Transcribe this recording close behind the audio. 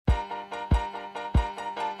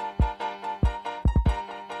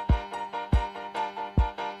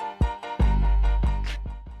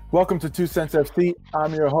Welcome to Two Cents FC.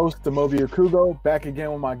 I'm your host, Demobi Okugo, back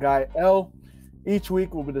again with my guy L. Each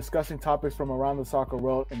week, we'll be discussing topics from around the soccer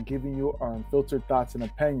world and giving you our unfiltered thoughts and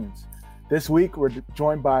opinions. This week, we're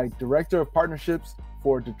joined by Director of Partnerships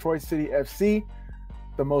for Detroit City FC,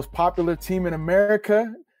 the most popular team in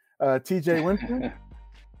America, TJ Winston.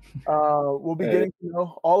 We'll be getting to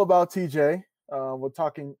know all about TJ. We're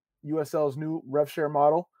talking USL's new rev share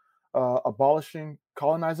model, abolishing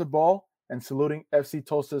colonizer ball, and saluting FC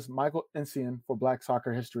Tulsa's Michael Insian for Black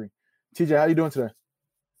soccer history. TJ, how you doing today?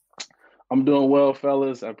 I'm doing well,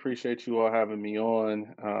 fellas. I appreciate you all having me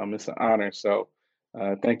on. It's an honor. So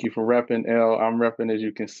thank you for repping, L. I'm repping, as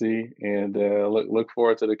you can see, and look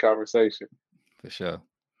forward to the conversation. For sure.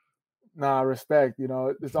 Nah, respect. You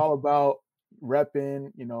know, it's all about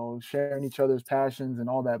repping, sharing each other's passions and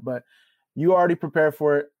all that. But you already prepared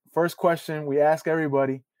for it. First question we ask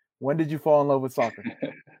everybody: when did you fall in love with soccer?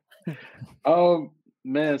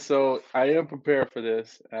 Man, so I am prepared for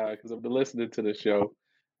this because I've been listening to the show.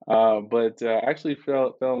 But I actually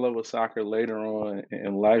fell in love with soccer later on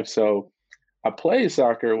in life. So I played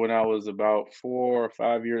soccer when I was about 4 or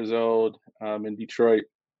 5 years old in Detroit,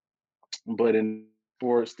 but in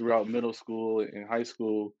sports throughout middle school and high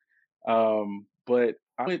school. But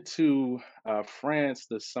I went to France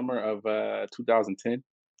the summer of 2010,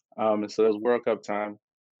 and so it was World Cup time,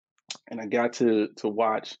 and I got to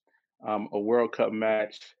watch a World Cup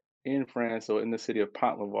match in France, so in the city of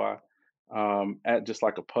Pont-Levoix, at just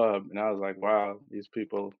like a pub, and I was like, "Wow, these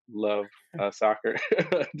people love soccer.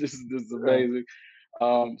 This is Right. amazing."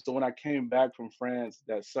 So when I came back from France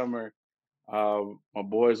that summer, my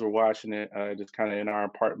boys were watching it, just kind of in our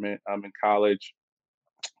apartment. I'm in college,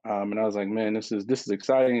 and I was like, "Man, this is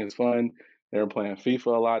exciting. It's fun." They were playing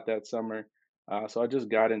FIFA a lot that summer, so I just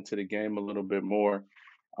got into the game a little bit more.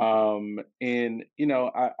 And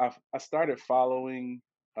I started following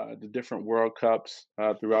the different World Cups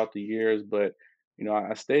throughout the years, but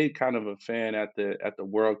I stayed kind of a fan at the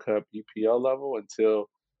World Cup EPL level until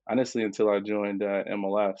honestly until I joined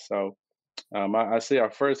MLS. So I say I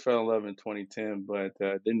first fell in love in 2010, but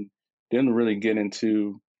didn't really get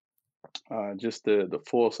into just the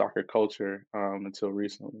full soccer culture until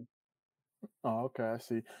recently. Oh, okay, I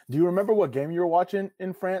see. Do you remember what game you were watching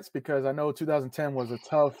in France? Because I know 2010 was a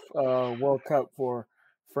tough World Cup for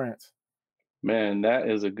France. Man, that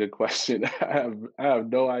is a good question. I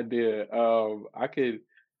have no idea. I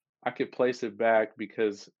could place it back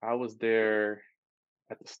because I was there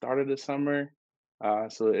at the start of the summer,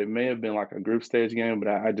 so it may have been like a group stage game, but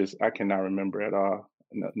I cannot remember at all.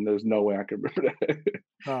 No, there's no way I could remember that.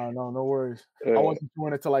 No worries. I uh, wasn't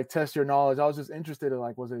doing it to like test your knowledge. I was just interested in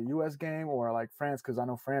like, was it a U.S. game or like France? Because I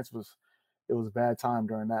know France was it was a bad time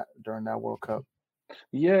during that World Cup.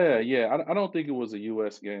 yeah, yeah. I don't think it was a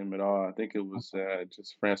U.S. game at all. I think it was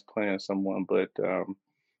just France playing someone, but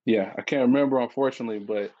yeah, I can't remember unfortunately.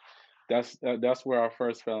 But that's where I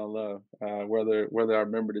first fell in love. Whether I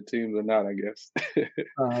remember the teams or not, I guess.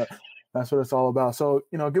 Uh, that's what it's all about. So,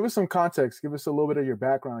 give us some context. Give us a little bit of your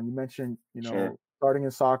background. You mentioned, Sure. starting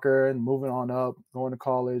in soccer and moving on up, going to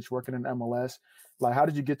college, working in MLS. Like, how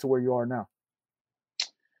did you get to where you are now?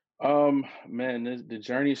 Man, the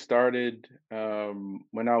journey started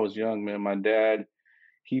when I was young. Man, my dad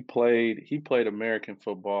he played American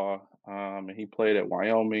football, and he played at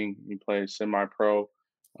Wyoming. He played semi-pro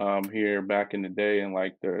here back in the day in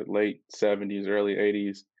like the late '70s, early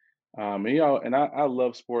 '80s. And I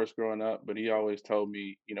love sports growing up, but he always told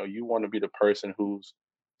me, you want to be the person who's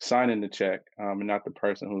signing the check, and not the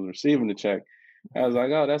person who's receiving the check. I was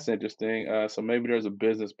like, oh, that's interesting. So maybe there's a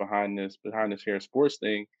business behind this here sports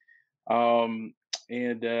thing. Um,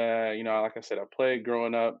 and like I said, I played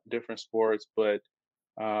growing up, different sports, but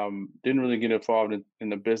didn't really get involved in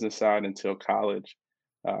the business side until college.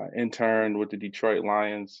 Interned with the Detroit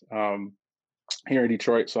Lions here in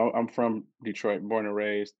Detroit. So I'm from Detroit, born and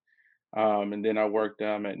raised. And then I worked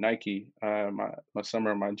at Nike my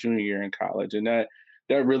summer of my junior year in college, and that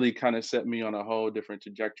really kind of set me on a whole different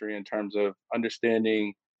trajectory in terms of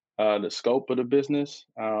understanding the scope of the business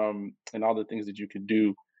and all the things that you could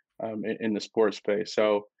do in the sports space.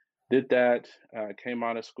 So did that, came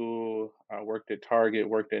out of school, worked at Target,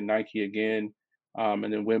 worked at Nike again, and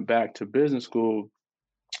then went back to business school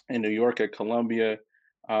in New York at Columbia.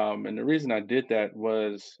 And the reason I did that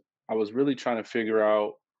was I was really trying to figure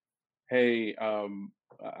out, hey,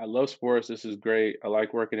 I love sports. This is great. I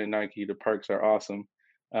like working at Nike. The perks are awesome.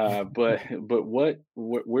 But but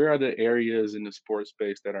where are the areas in the sports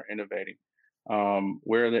space that are innovating?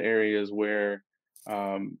 Where are the areas where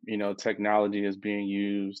technology is being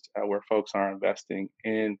used, where folks are investing?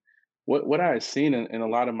 And what I had seen in a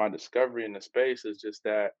lot of my discovery in the space is just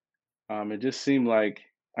that It just seemed like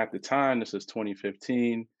at the time, this is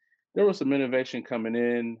 2015, there was some innovation coming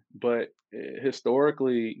in, but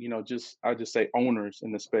historically, just I just say owners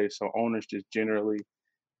in the space. So owners just generally,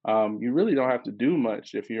 you really don't have to do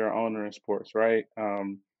much if you're an owner in sports, right?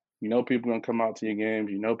 People are gonna come out to your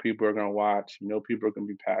games. People are gonna watch. People are gonna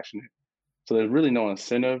be passionate. So there's really no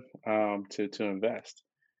incentive to invest.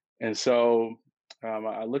 And so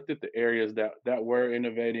I looked at the areas that were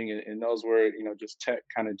innovating, and those were just tech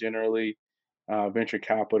kind of generally, venture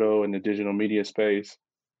capital in the digital media space.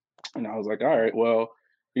 And I was like, all right, well,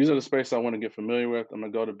 these are the spaces I want to get familiar with. I'm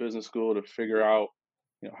gonna go to business school to figure out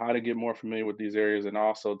how to get more familiar with these areas, and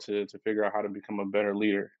also to figure out how to become a better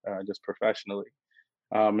leader just professionally.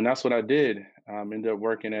 And that's what I did. Ended up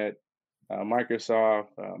working at Microsoft,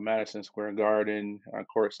 Madison Square Garden,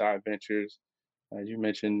 Courtside Ventures, as you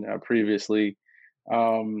mentioned previously.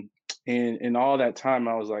 Um, and in all that time,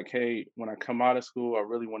 I was like, hey, when I come out of school, I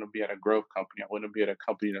really want to be at a growth company. I want to be at a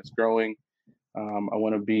company that's growing. I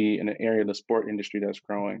want to be in an area of the sport industry that's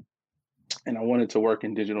growing. And I wanted to work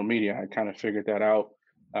in digital media. I kind of figured that out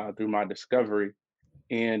through my discovery.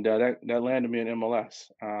 And that landed me in MLS.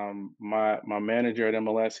 My manager at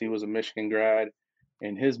MLS, he was a Michigan grad,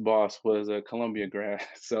 and his boss was a Columbia grad.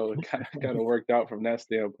 So it kind of worked out from that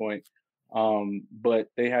standpoint. But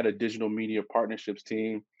they had a digital media partnerships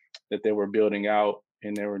team that they were building out,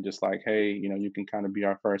 and they were just like, "Hey, you can kind of be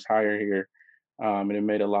our first hire here." And it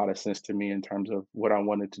made a lot of sense to me in terms of what I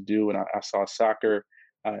wanted to do. And I saw soccer,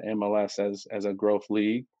 MLS as a growth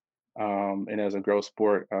league, and as a growth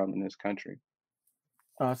sport in this country.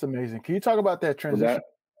 Oh, that's amazing. Can you talk about that So transition? that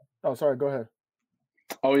Oh, sorry. Go ahead.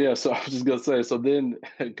 Oh yeah, so I was just gonna say. So then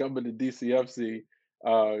coming to DCFC,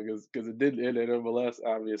 because it didn't end at MLS,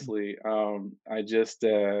 obviously. I just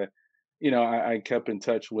I kept in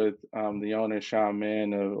touch with the owner, Sean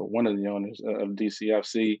Mann, one of the owners of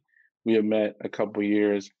DCFC. We had met a couple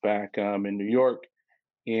years back in New York,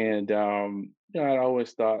 and I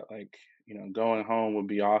always thought like going home would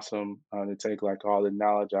be awesome to take like all the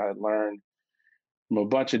knowledge I had learned from a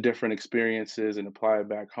bunch of different experiences and apply it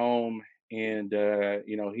back home. And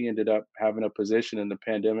he ended up having a position, and the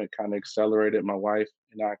pandemic kind of accelerated my wife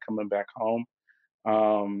and I coming back home.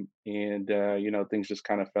 And things just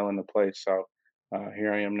kind of fell into place. So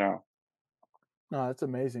here I am now. No, that's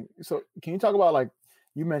amazing. So, can you talk about like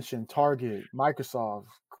you mentioned Target, Microsoft,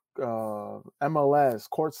 MLS,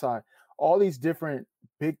 Courtside, all these different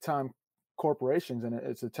big time corporations, and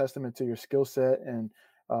it's a testament to your skill set and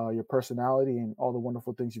your personality and all the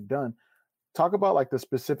wonderful things you've done. Talk about like the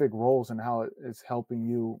specific roles and how it is helping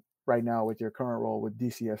you right now with your current role with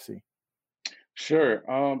DCFC. Sure.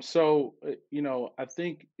 I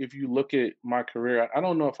think if you look at my career, I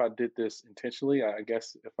don't know if I did this intentionally. I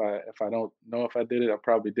guess if I don't know if I did it, I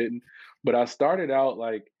probably didn't. But I started out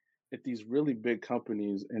like at these really big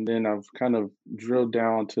companies, and then I've kind of drilled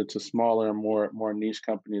down to smaller and more niche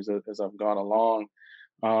companies as I've gone along.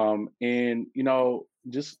 And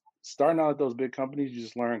just starting out at those big companies, you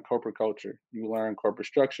just learn corporate culture, you learn corporate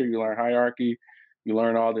structure, you learn hierarchy, you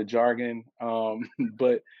learn all the jargon.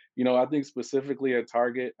 But I think specifically at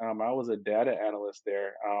Target, I was a data analyst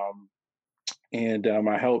there, and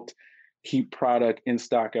I helped keep product in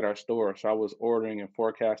stock at our store. So I was ordering and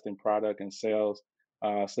forecasting product and sales.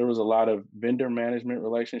 So there was a lot of vendor management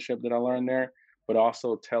relationship that I learned there, but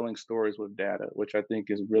also telling stories with data, which I think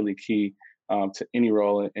is really key to any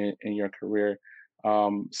role in your career.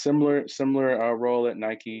 Similar role at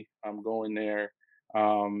Nike. I'm going there,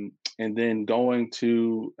 and then going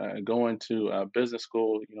to business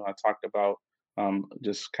school. I talked about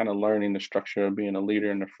just kind of learning the structure of being a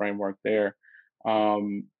leader and the framework there.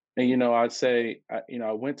 And I'd say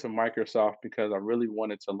I went to Microsoft because I really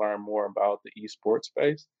wanted to learn more about the esports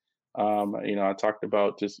space. I talked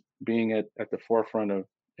about just being at the forefront of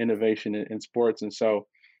innovation in sports, and so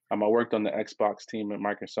I worked on the Xbox team at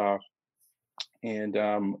Microsoft, and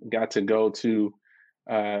got to go to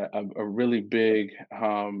a really big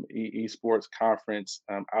esports conference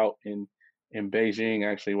out in Beijing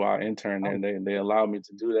actually while I interned there. Oh, They allowed me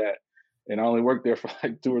to do that, and I only worked there for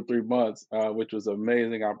like 2 or 3 months, which was an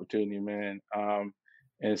amazing opportunity, man.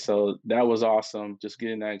 And so that was awesome, just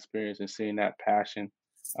getting that experience and seeing that passion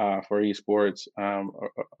for esports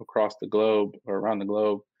across the globe or around the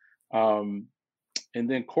globe. Um, and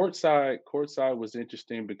then courtside was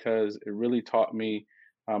interesting because it really taught me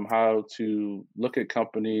how to look at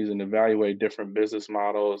companies and evaluate different business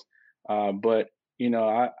models. But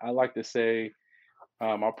I like to say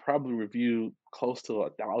I'll probably review close to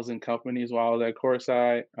 1,000 companies while I was at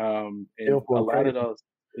courtside, and still a going lot of crazy. those,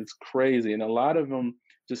 it's crazy, and a lot of them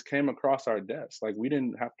just came across our desk. Like we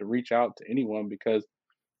didn't have to reach out to anyone because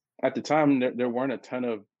at the time there weren't a ton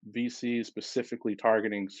of VCs specifically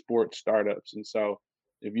targeting sports startups, and so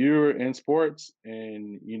if you're in sports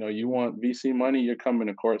and you want VC money, you're coming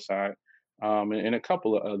to Courtside, and a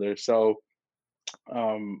couple of others. So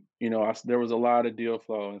there was a lot of deal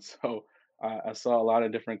flow, and so I saw a lot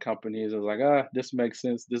of different companies. I was like, this makes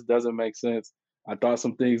sense. This doesn't make sense. I thought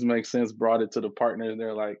some things make sense. Brought it to the partners.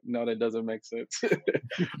 They're like, no, that doesn't make sense.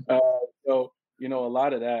 uh, so a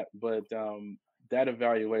lot of that, but that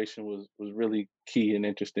evaluation was really key and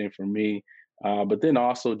interesting for me. But then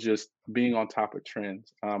also just being on top of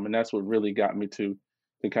trends, and that's what really got me to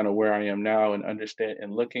kind of where I am now and understand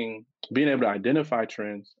and being able to identify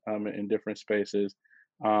trends in different spaces,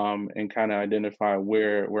 and kind of identify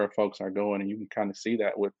where folks are going, and you can kind of see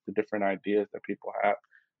that with the different ideas that people have,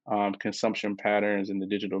 consumption patterns in the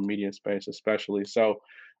digital media space, especially. So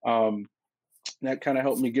um, that kind of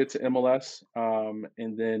helped me get to MLS,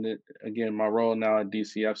 and then again, my role now at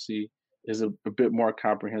DCFC is a bit more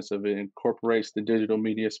comprehensive. It incorporates the digital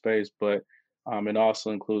media space, but it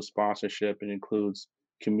also includes sponsorship. It includes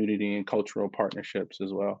community and cultural partnerships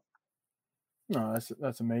as well. No,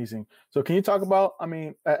 that's amazing. So can you talk about, I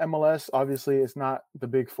mean, at MLS, obviously it's not the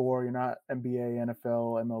big four. You're not NBA,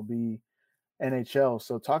 NFL, MLB, NHL.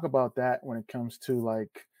 So talk about that when it comes to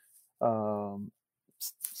like um,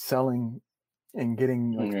 selling and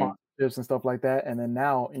getting like Yeah. sponsorships and stuff like that. And then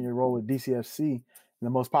now in your role with DCFC, the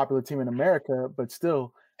most popular team in America, but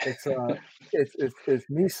still it's it's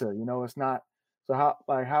NISA, it's not. So how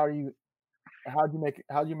do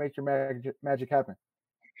you make your magic happen?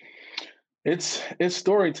 It's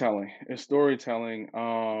storytelling. It's storytelling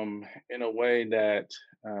in a way that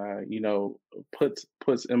puts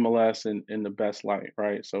MLS in the best light,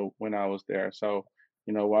 right? So when I was there. So,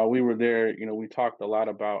 while we were there, we talked a lot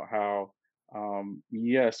about how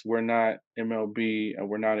yes, we're not MLB and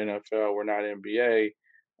we're not NFL, we're not NBA.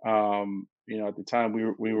 At the time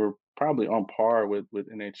we were probably on par with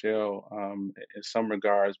NHL in some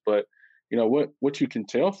regards, but what you can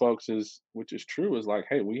tell folks is, which is true, is like,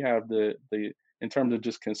 hey, we have the in terms of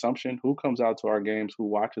just consumption, who comes out to our games, who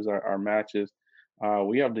watches our matches,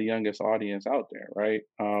 we have the youngest audience out there, right?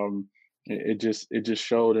 It just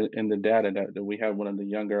showed in the data that we have one of the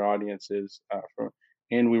younger audiences,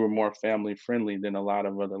 and we were more family friendly than a lot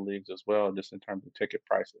of other leagues as well, just in terms of ticket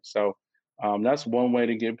prices. So that's one way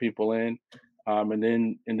to get people in. And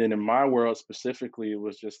then in my world specifically, it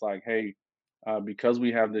was just like, hey, because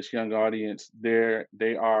we have this young audience,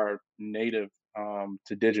 they are native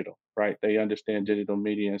to digital, right? They understand digital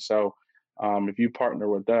media, and so if you partner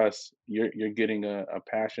with us, you're getting a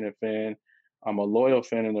passionate fan, a loyal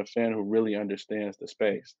fan, and a fan who really understands the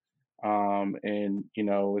space. And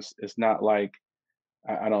it's not like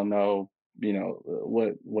I don't know,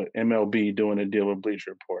 what MLB doing a deal with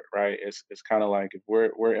Bleacher Report, right? It's kind of like if we're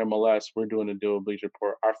MLS, we're doing a deal with Bleacher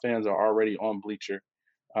Report. Our fans are already on Bleacher,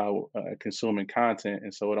 consuming content,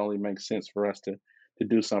 and so it only makes sense for us to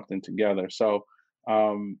do something together. So,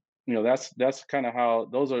 that's kind of how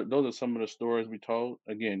those are some of the stories we told.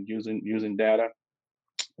 Again, using data,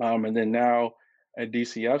 and then now at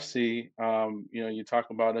DCFC, you talk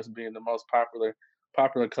about us being the most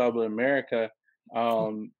popular club in America.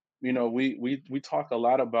 Um, we talk a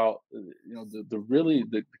lot about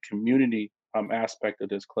the community aspect of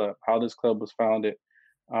this club, how this club was founded,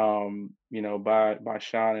 by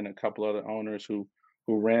Sean and a couple other owners who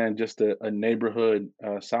ran just a neighborhood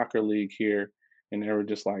soccer league here, and they were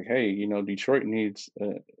just like, hey, Detroit needs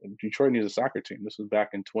a soccer team. This was back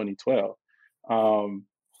in 2012. Um,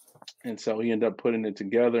 and so he ended up putting it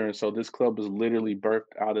together. And so this club was literally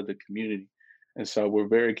birthed out of the community. And so we're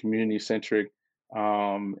very community centric.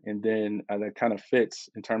 And then that kind of fits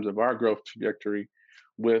in terms of our growth trajectory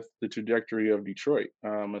with the trajectory of Detroit,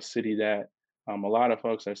 a city that a lot of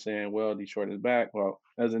folks are saying, well, Detroit is back. Well,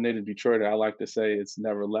 as a native Detroiter, I like to say it's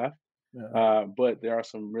never left. Yeah. But there are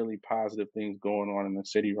some really positive things going on in the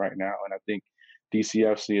city right now. And I think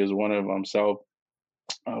DCFC is one of them. So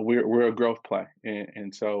we're a growth play,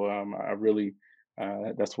 and so I really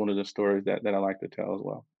that's one of the stories that I like to tell as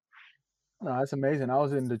well. No, that's amazing. I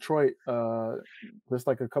was in Detroit just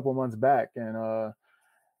like a couple months back, and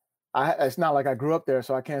it's not like I grew up there,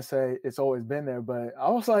 so I can't say it's always been there. But I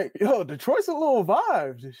was like, yo, Detroit's a little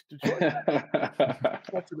vibe. Detroit.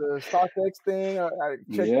 Went to the StockX thing. I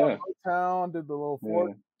checked out Yeah, Town, did the little fort.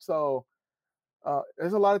 yeah. So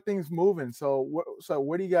there's a lot of things moving. So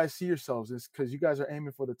where do you guys see yourselves? Is because you guys are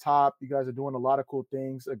aiming for the top. You guys are doing a lot of cool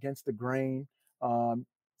things against the grain. Um,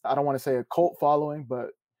 I don't want to say a cult following, but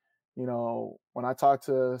when I talk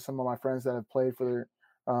to some of my friends that have played for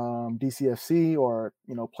DCFC or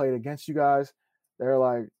played against you guys, they're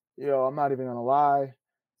like, "Yo, I'm not even gonna lie.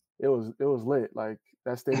 it was lit. Like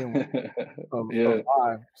that stadium was a Yeah.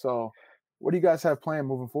 vibe. So, what do you guys have planned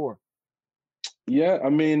moving forward? Yeah, I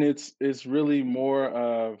mean, it's really more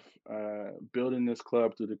of building this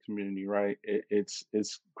club through the community, right? It's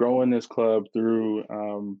growing this club through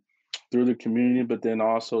the community, but then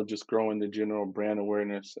also just growing the general brand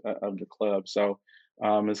awareness of the club. So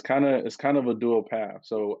it's kind of a dual path.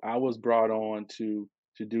 So I was brought on to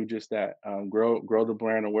do just that, grow the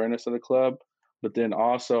brand awareness of the club, but then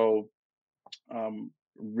also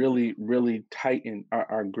really tighten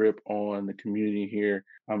our grip on the community here,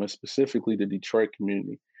 and specifically the Detroit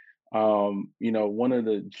community. One of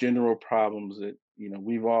the general problems that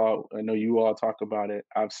I know you all talk about it.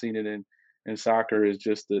 I've seen it in soccer is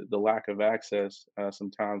just the lack of access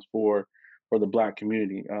sometimes for the Black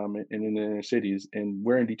community, and in the inner cities. And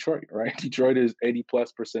we're in Detroit, right? Detroit is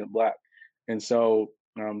 80+% Black, and so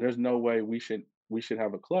there's no way we should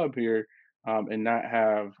have a club here and not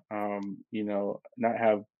have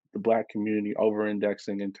the Black community over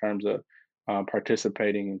indexing in terms of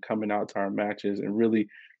participating and coming out to our matches and really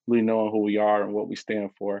knowing who we are and what we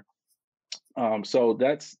stand for. So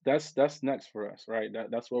that's next for us, right?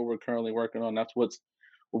 That's what we're currently working on. That's what's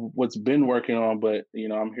been working on, but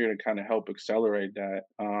I'm here to kind of help accelerate that,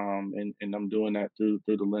 and I'm doing that through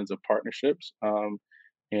the lens of partnerships,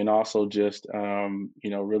 and also just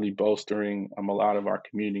really bolstering a lot of our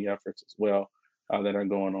community efforts as well that are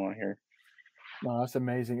going on here. No, that's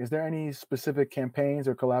amazing. Is there any specific campaigns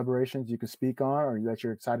or collaborations you can speak on, or that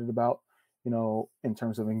you're excited about? In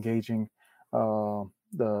terms of engaging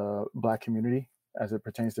the Black community as it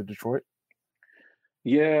pertains to Detroit.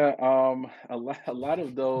 Yeah, a lot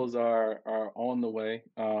of those are on the way.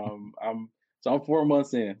 I'm 4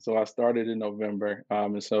 months in, so I started in November,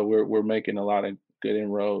 and so we're making a lot of good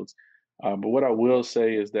inroads. But what I will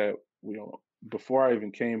say is that before I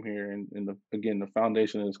even came here, and again, the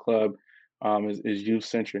foundation of this club is youth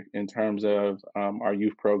centric in terms of our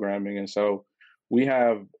youth programming, and so we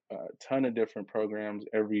have a ton of different programs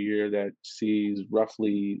every year that it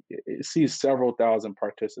sees several thousand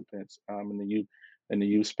participants in the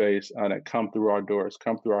youth space that come through our doors,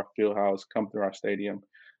 come through our field house, come through our stadium,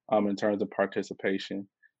 in terms of participation.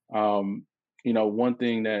 One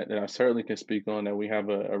thing that I certainly can speak on that we have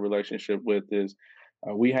a relationship with is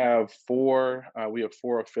we have four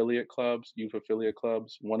affiliate clubs, youth affiliate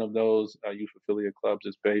clubs. One of those youth affiliate clubs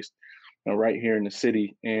is based right here in the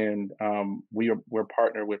city, and we're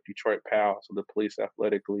partnered with Detroit PAL, so the Police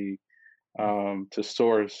Athletic League, to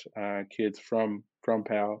source kids from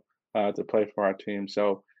PAL to play for our team.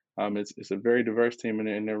 So it's a very diverse team,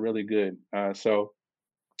 and they're really good. So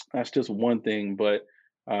that's just one thing, but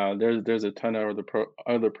there's a ton of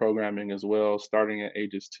other programming as well, starting at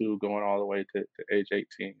ages 2, going all the way to age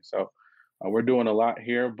 18. So we're doing a lot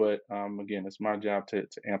here, but again, it's my job to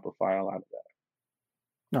amplify a lot of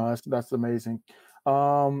No, that's amazing.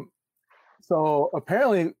 Um, so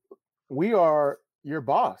apparently, we are your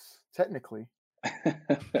boss technically,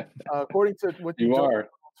 that. according to what you You joked are. on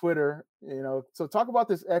Twitter. So talk about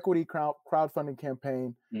this equity crowdfunding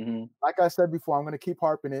campaign. Hmm. Like I said before, I'm going to keep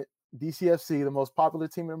harping it. DCFC, the most popular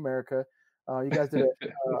team in America. You guys did a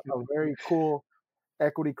very cool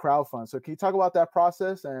equity crowdfund. So can you talk about that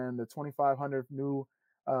process and the 2,500 new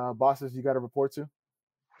bosses you got to report to?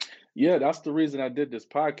 Yeah, that's the reason I did this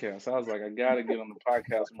podcast. I was like, I gotta get on the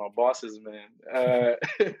podcast with my bosses, man.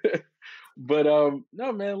 But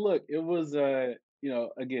no, man. Look, it was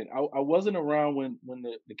again, I wasn't around when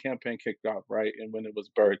the campaign kicked off, right, and when it was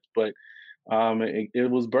birthed, but it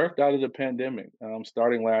was birthed out of the pandemic.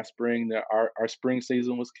 Starting last spring, our spring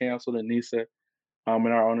season was canceled in NISA, and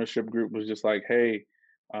our ownership group was just like, hey,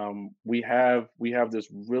 we have this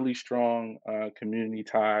really strong community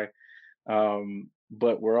tie,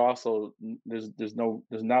 but we're also there's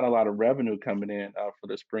not a lot of revenue coming in for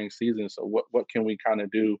the spring season. So what can we kind of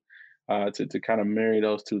do to kind of marry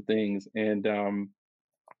those two things? And the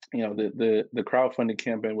crowdfunding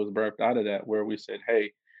campaign was birthed out of that, where we said,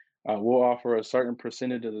 hey, we'll offer a certain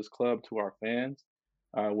percentage of this club to our fans,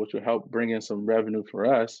 which will help bring in some revenue for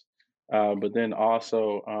us. But then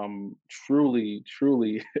also, truly,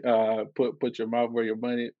 put your mouth where your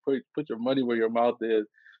money put your money where your mouth is,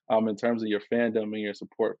 in terms of your fandom and your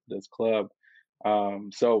support for this club.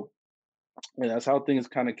 So and that's how things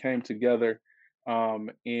kind of came together.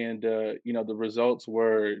 And the results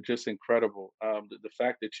were just incredible. The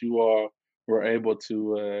fact that you all were able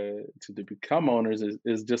to become owners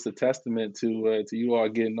is just a testament to you all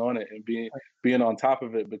getting on it and being on top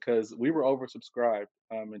of it, because we were oversubscribed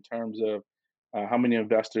in terms of how many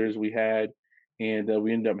investors we had, and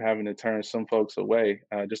we ended up having to turn some folks away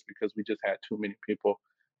just because we just had too many people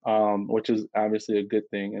which is obviously a good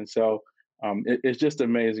thing. And so it's just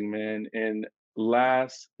amazing, man. And I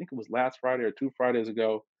think it was last Friday or 2 Fridays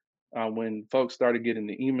ago, when folks started getting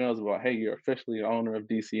the emails about, hey, you're officially the owner of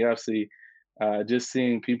DCFC, just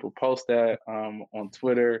seeing people post that on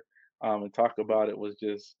Twitter and talk about it was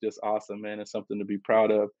just awesome, man. It's something to be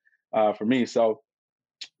proud of for me. So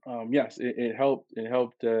yes, it helped. It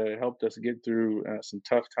helped us get through some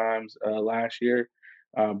tough times last year.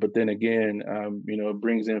 But then again, it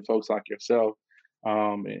brings in folks like yourself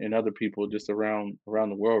and other people just around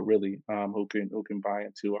the world, really, who can buy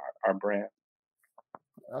into our brand.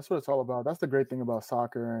 That's what it's all about. That's the great thing about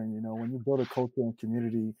soccer. And, when you build a culture and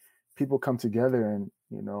community, people come together and,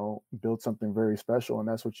 build something very special. And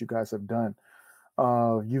that's what you guys have done.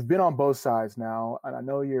 You've been on both sides now, and I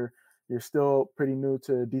know you're still pretty new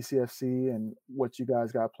to DCFC and what you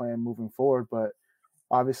guys got planned moving forward. But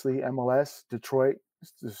obviously, MLS, Detroit,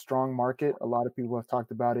 it's a strong market. A lot of people have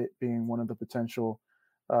talked about it being one of the potential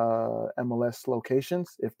MLS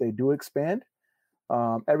locations if they do expand.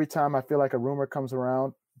 Every time I feel like a rumor comes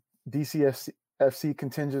around, DCFC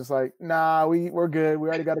contingent's like, nah, we're good. We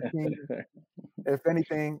already got a team. If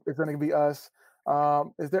anything, it's going to be us.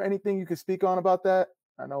 Is there anything you could speak on about that?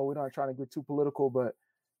 I know we're not trying to get too political, but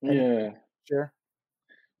anything Yeah. share?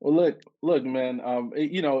 Well, look, man.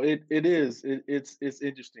 It's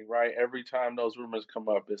interesting, right? Every time those rumors come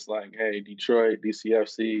up, it's like, hey, Detroit,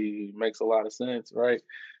 DCFC makes a lot of sense, right?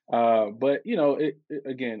 But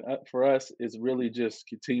again, for us, it's really just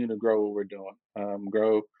continue to grow what we're doing,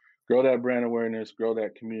 grow that brand awareness, grow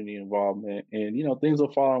that community involvement, and things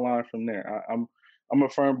will fall in line from there. I'm a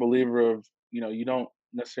firm believer of you don't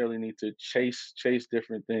necessarily need to chase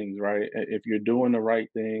different things, right? If you're doing the right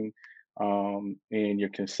thing and you're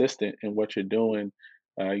consistent in what you're doing,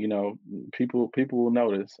 people will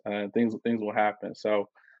notice. Things will happen. So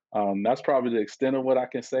that's probably the extent of what I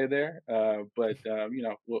can say there. But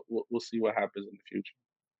we'll see what happens in the future.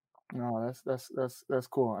 No, that's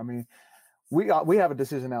cool. I mean, we have a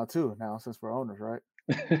decision now too. Now since we're owners, right?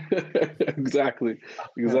 Exactly,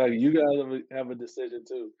 Yeah. exactly. You guys have a decision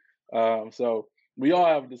too. So we all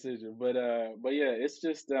have a decision, but yeah, it's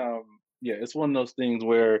just yeah, it's one of those things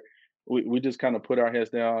where we just kind of put our heads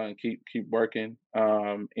down and keep working.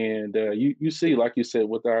 And you see, like you said,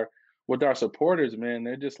 with our supporters, man,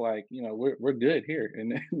 they're just like, we're good here,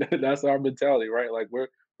 and that's our mentality, right? Like we're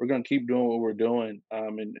gonna keep doing what we're doing,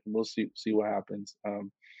 and we'll see what happens,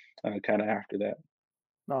 kind of after that.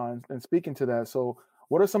 No, and speaking to that, so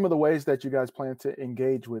what are some of the ways that you guys plan to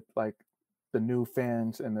engage with like the new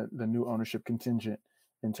fans and the new ownership contingent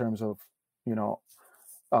in terms of, you know,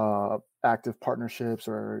 active partnerships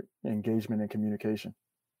or engagement and communication?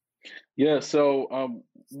 Yeah, so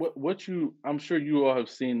what you I'm sure you all have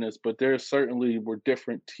seen this, but there certainly were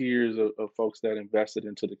different tiers of folks that invested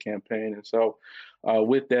into the campaign, and so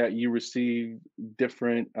with that, you receive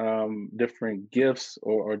different gifts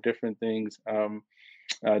or different things,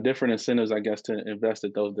 different incentives, I guess, to invest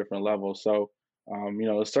at those different levels. So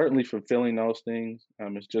it's certainly fulfilling those things.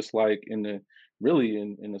 It's just like in the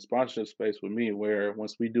sponsorship space with me, where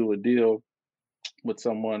once we do a deal with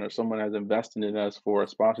someone or someone has invested in us for a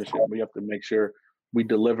sponsorship, we have to make sure we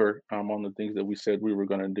deliver on the things that we said we were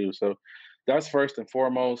going to do. So that's first and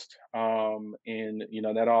foremost. And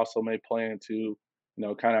that also may play into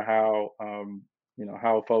kind of how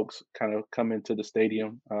folks kind of come into the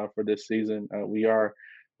stadium for this season. We are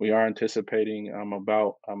anticipating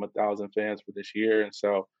about 1,000 fans for this year, and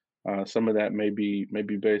so some of that may be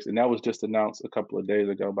based, and that was just announced a couple of days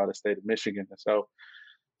ago by the state of Michigan. And so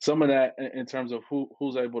some of that in terms of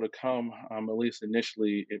who's able to come, at least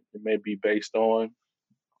initially, it may be based on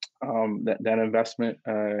that investment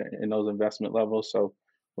in those investment levels. So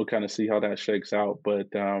we'll kind of see how that shakes out. But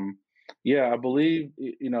yeah, I believe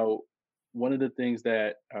one of the things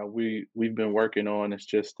that we've been working on is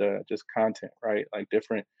just content, right? Like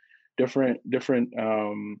different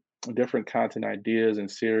content ideas and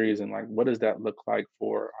series, and like what does that look like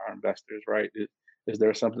for our investors, right? Is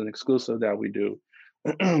there something exclusive that we do?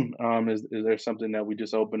 Is there something that we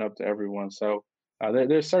just open up to everyone? So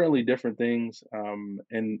there's certainly different things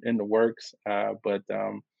in the works, but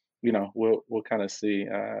we'll kind of see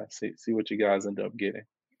what you guys end up getting.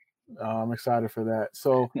 I'm excited for that.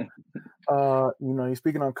 So, you're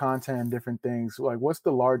speaking on content and different things. Like, what's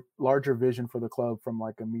the larger vision for the club from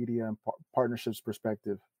like a media and partnerships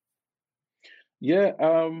perspective? Yeah,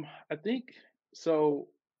 I think so.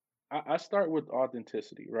 I start with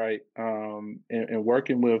authenticity, right? And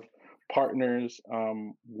working with partners,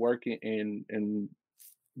 working in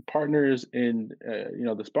partners in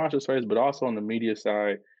the sponsor space, but also on the media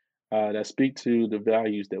side, that speak to the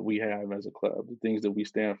values that we have as a club, the things that we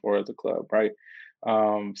stand for as a club, right?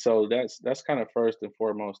 So that's kind of first and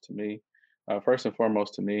foremost to me. And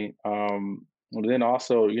then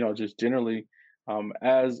also, just generally,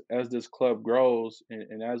 as this club grows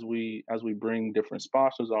and as we bring different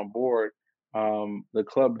sponsors on board, the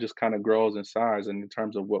club just kind of grows in size and in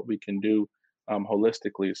terms of what we can do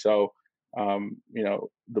holistically. So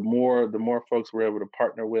the more folks we're able to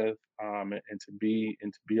partner with, and to be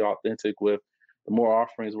authentic with, the more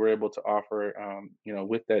offerings we're able to offer,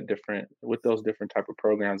 with those different type of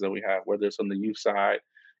programs that we have, whether it's on the youth side,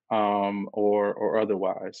 or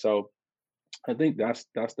otherwise. So I think that's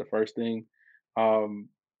the first thing.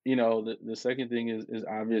 The second thing is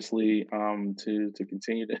obviously, to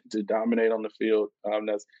continue to dominate on the field.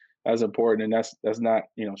 That's important, and that's not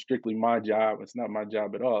strictly my job. It's not my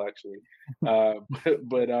job at all, actually. Uh,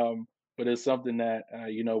 but but it's something that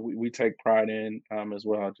we take pride in, as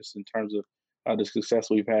well, just in terms of the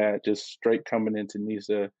success we've had, just straight coming into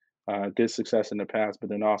NISA, good success in the past, but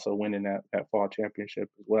then also winning that fall championship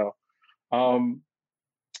as well. Um,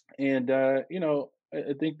 and I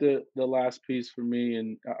think the last piece for me,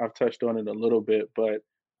 and I've touched on it a little bit, but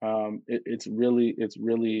it's really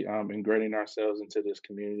ingraining ourselves into this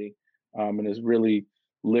community, and it's really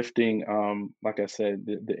lifting, like I said,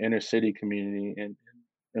 the inner city community, and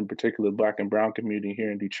in particular Black and Brown community here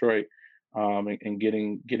in Detroit, and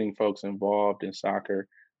getting folks involved in soccer.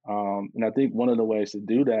 And I think one of the ways to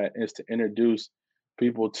do that is to introduce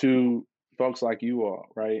people to folks like you all,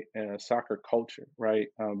 right? And soccer culture, right?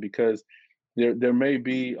 Because there may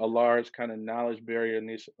be a large kind of knowledge barrier,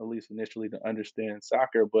 at least initially, to understand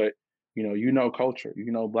soccer, but culture,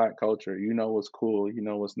 Black culture, what's cool,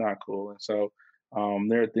 what's not cool, and so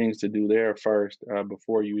there are things to do there first,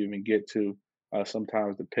 before you even get to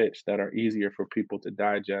sometimes the pitch, that are easier for people to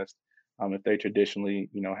digest, if they traditionally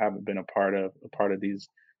haven't been a part of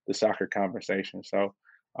the soccer conversation. So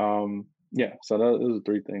yeah, so those are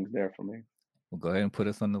three things there for me. Well, go ahead and put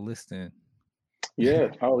us on the list then.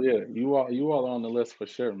 Yeah. Oh, yeah. You all are on the list for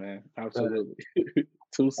sure, man. Absolutely.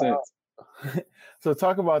 2 cents. So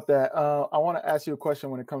talk about that. I want to ask you a question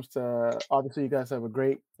when it comes to, obviously you guys have a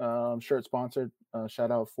great shirt sponsored.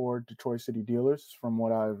 Shout out for Detroit City Dealers, from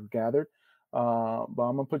what I've gathered. But I'm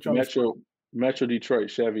gonna put you on the spot. Metro Detroit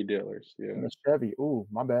Chevy dealers. Yeah. Chevy. Ooh,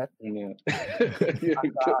 my bad. Yeah. Yeah, I called it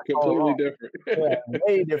completely wrong. different. Yeah,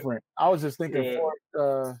 way different. I was just thinking Yeah.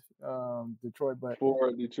 Ford, Detroit, but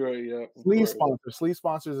For Detroit, yeah, of course. Sleeve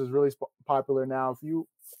sponsors is really popular now. If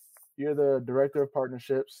you're the director of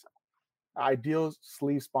partnerships, ideal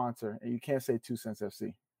sleeve sponsor, and you can't say 2 Cents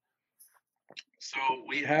FC. So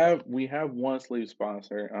we have one sleeve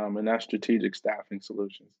sponsor, and that's Strategic Staffing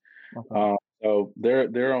Solutions. Okay. So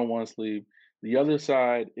they're on one sleeve. The other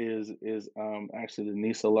side is actually the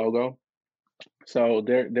NISA logo. So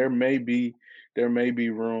there may be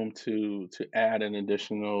room to add an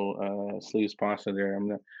additional sleeve sponsor there.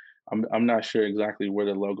 I'm not sure exactly where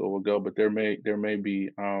the logo will go, but there may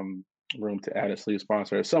be room to add a sleeve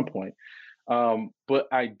sponsor at some point. But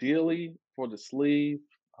ideally for the sleeve,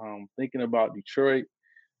 thinking about Detroit,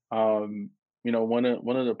 one of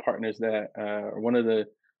the partners that, or one of the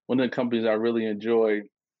companies I really enjoy,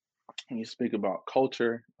 when you speak about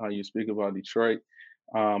culture, you speak about Detroit,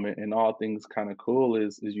 and all things kind of cool,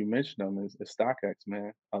 is you mentioned them, is StockX,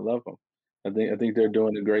 man. I love them. I think they're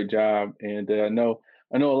doing a great job, and I know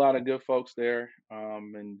a lot of good folks there,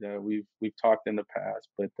 and we've talked in the past,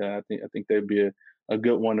 but I think they'd be a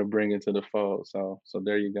good one to bring into the fold. So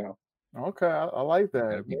there you go. Okay, I like that.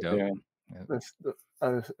 That'd be dope. Yeah, Yeah.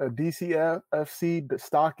 A DCFC the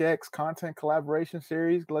StockX content collaboration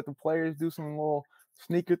series. Let the players do some little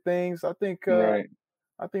sneaker things. right.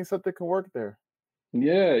 I think something can work there.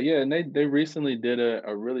 Yeah, yeah, and they recently did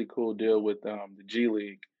a really cool deal with the G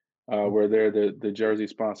League, where they're the jersey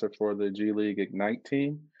sponsor for the G League Ignite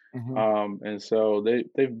team, Mm-hmm. and so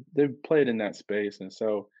they've played in that space, and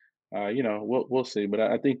so we'll see, but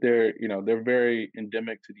I think they're very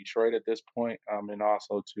endemic to Detroit at this point, and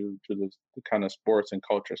also to the kind of sports and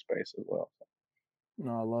culture space as well.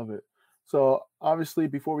 No, I love it. So obviously,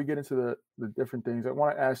 before we get into the different things, I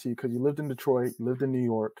want to ask you, because you lived in Detroit, you lived in New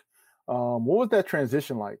York. What was that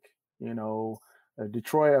transition like?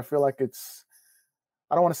 Detroit. I feel like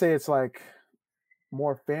I don't want to say it's like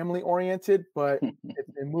more family oriented, but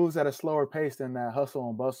it moves at a slower pace than that hustle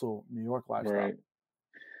and bustle New York lifestyle. Right.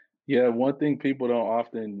 Yeah, one thing people don't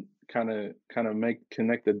often kind of make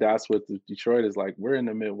connect the dots with Detroit is, like, we're in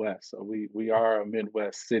the Midwest, so we are a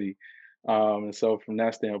Midwest city, and so from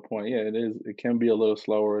that standpoint, yeah, it can be a little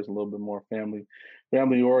slower, it's a little bit more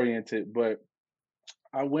family oriented, but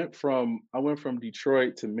I went from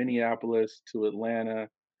Detroit to Minneapolis to Atlanta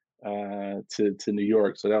to New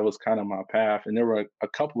York. So that was kind of my path, and there were a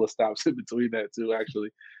couple of stops in between that too, actually.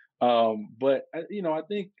 But I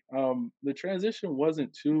think the transition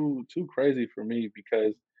wasn't too crazy for me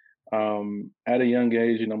because at a young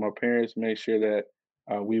age, my parents made sure that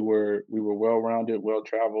we were well rounded, well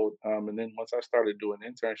traveled, and then once I started doing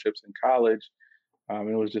internships in college,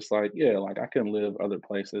 it was just like, yeah, like I can live other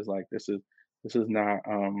places. Like this is not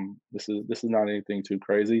anything too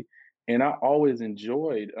crazy. And I always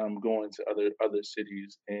enjoyed going to other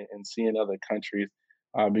cities and seeing other countries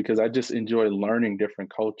because I just enjoy learning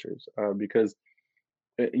different cultures. Because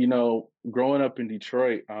growing up in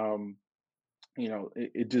Detroit,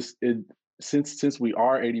 it just it since we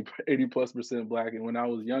are 80+% black, and when I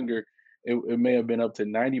was younger, it may have been up to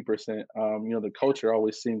 90%. The culture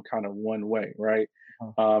always seemed kind of one way, right?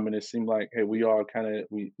 Uh, And it seemed like, hey, we all kind of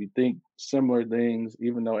we think similar things,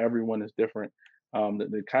 even though everyone is different.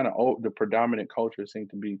 The kind of the predominant culture seemed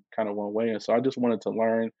to be kind of one way, and so I just wanted to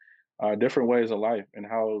learn different ways of life and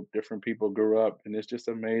how different people grew up, and it's just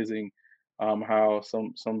amazing how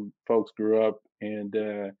some folks grew up and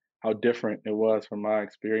how different it was from my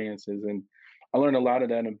experiences. And I learned a lot of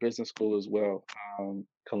that in business school as well.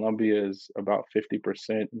 Columbia is about 50%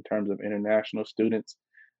 in terms of international students.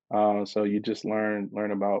 So you just learn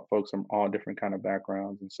about folks from all different kind of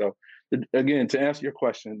backgrounds. And so again, to answer your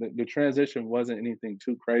question, the transition wasn't anything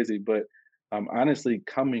too crazy, but honestly,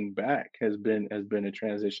 coming back has been a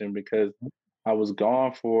transition because I was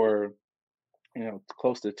gone for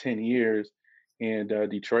close to 10 years, and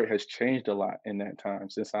Detroit has changed a lot in that time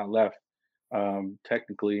since I left,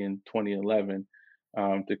 technically in 2011,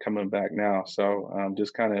 to coming back now. So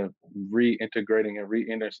just kind of reintegrating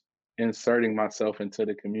and inserting myself into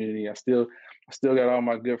the community. I still got all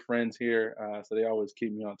my good friends here, so they always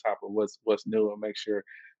keep me on top of what's new and make sure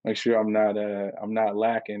I'm not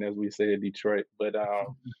lacking, as we say in Detroit.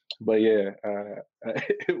 But yeah,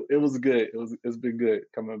 it was good. It's been good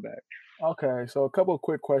coming back. okay, so a couple of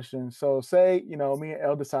quick questions. So, say me and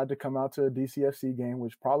El decide to come out to a DCFC game,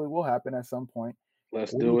 which probably will happen at some point.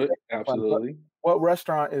 Let's What do you do it. think? Like, what Absolutely. what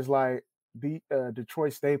restaurant is like the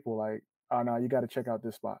Detroit staple? Like, oh no, you got to check out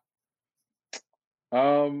this spot.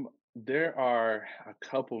 There are a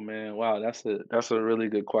couple, man. Wow, that's a really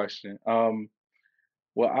good question.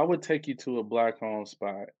 Well, I would take you to a black owned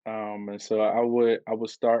spot. And so I would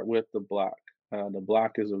start with the Block. The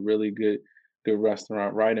Block is a really good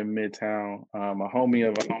restaurant right in Midtown. A homie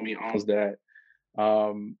of a homie owns that.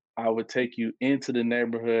 I would take you into the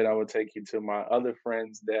neighborhood. I would take you to my other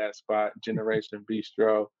friend's dad spot, Generation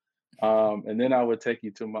Bistro. And then I would take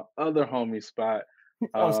you to my other homie spot.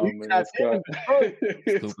 Oh, so you And tapped it's in called in Detroit.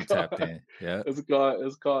 it's Super tapped called in. Yeah.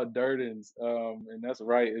 it's called Durden's. And that's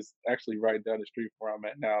right. It's actually right down the street from where I'm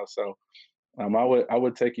at now. So I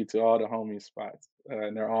would take you to all the homie spots.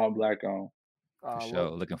 And they're all black owned. For Love, sure.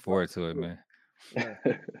 Looking love forward to it, to do it. man.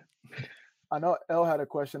 Yeah. I know El had a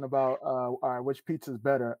question about all right, which pizza is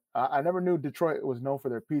better. I never knew Detroit was known for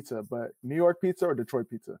their pizza, but New York pizza or Detroit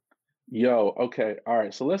pizza? Yo, okay, all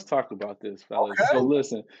right. So let's talk about this, fellas. So Okay.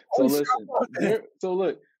 listen, so Holy shit. listen. So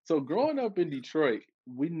look. So growing up in Detroit,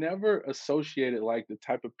 we never associated like the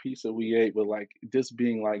type of pizza we ate with like this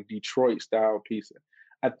being like Detroit style pizza.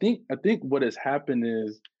 I think what has happened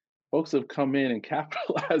is folks have come in and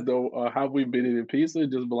capitalized on how we've been eating pizza,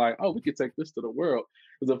 and just be like, oh, we could take this to the world.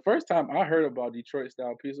 Because the first time I heard about Detroit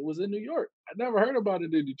style pizza was in New York. I never heard about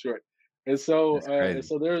it in Detroit, and so That's uh, and crazy.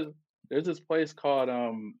 so there's this place called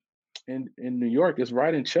in New York. It's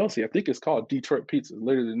right in Chelsea. I think it's called Detroit Pizza.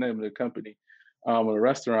 Literally the name of the company, or the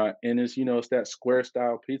restaurant. And it's that square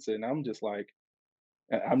style pizza. And I'm just like,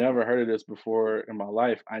 I've never heard of this before in my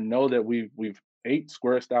life. I know that we've ate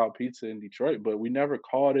square style pizza in Detroit, but we never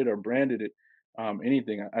called it or branded it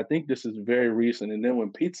anything. I think this is very recent. And then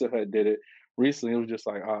when Pizza Hut did it recently, it was just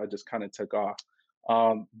like, oh, it just kind of took off.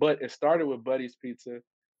 But it started with Buddy's Pizza.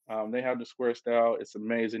 They have the square style. It's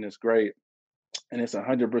amazing. It's great, and it's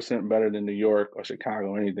 100% better than New York or Chicago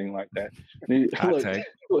or anything like that. Hot Look, take.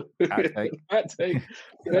 look, Hot take. I take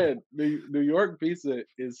man, New York pizza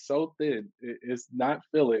is so thin, it's not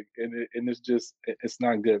filling, and it's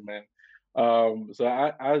not good, man. So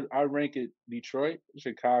I rank it Detroit,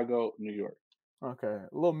 Chicago, New York. Okay. A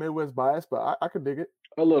little Midwest bias, but I could dig it.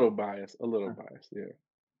 A little bias, yeah.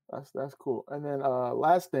 That's cool. And then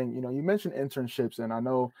last thing, you mentioned internships, and I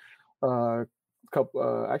know uh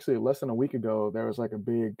couple actually less than a week ago there was like a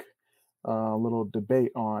big little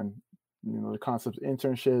debate on the concepts of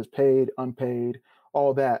internships, paid, unpaid,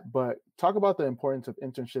 all that. But talk about the importance of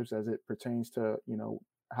internships as it pertains to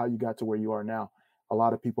how you got to where you are now. a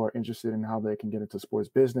lot of people are interested in how they can get into sports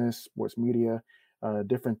business, sports media,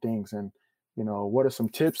 different things. And, what are some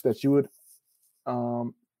tips that you would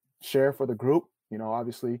share for the group?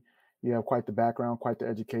 Obviously you have quite the background, quite the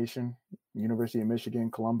education, University of Michigan,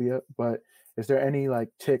 Columbia, but is there any like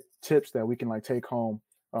tips that we can like take home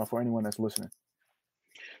for anyone that's listening?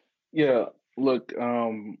 Yeah, look,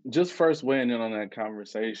 just first weighing in on that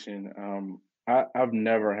conversation, I've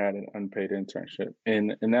never had an unpaid internship,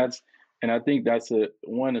 and I think that's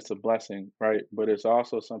it's a blessing, right? But it's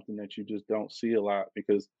also something that you just don't see a lot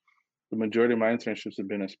because the majority of my internships have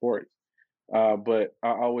been in sports. But I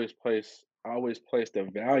always placed a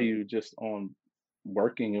value just on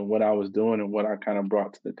working and what I was doing and what I kind of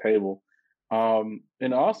brought to the table.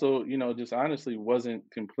 And also, just honestly wasn't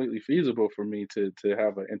completely feasible for me to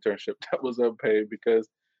have an internship that was unpaid because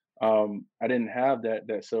I didn't have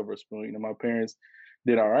that silver spoon. My parents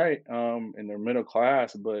did all right, and they're middle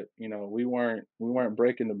class, but we weren't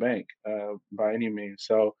breaking the bank by any means.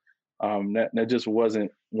 So that just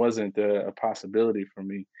wasn't a possibility for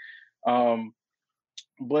me. Um,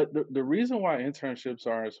 but the reason why internships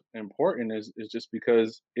are as important is just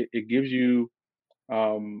because it gives you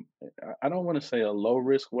I don't want to say a low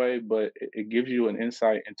risk way, but it gives you an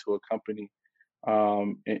insight into a company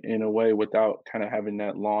in a way without kind of having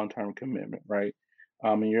that long term commitment, right?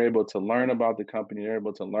 And you're able to learn about the company, you're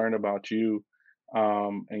able to learn about you,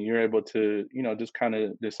 and you're able to just kind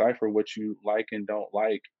of decipher what you like and don't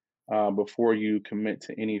like before you commit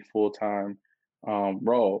to any full time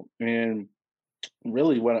role. And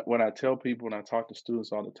really what I tell people when I talk to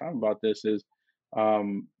students all the time about this is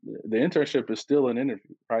the internship is still an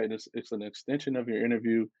interview, right? It's an extension of your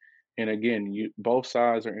interview, and again, you both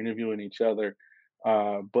sides are interviewing each other,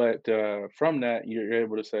 but from that you're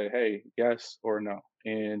able to say, hey, yes or no,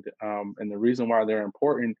 and the reason why they're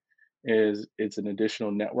important is it's an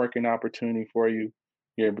additional networking opportunity for you.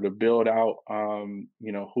 You're able to build out,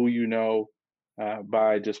 who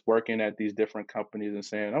by just working at these different companies and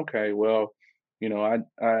saying, okay, well,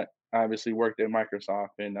 I obviously worked at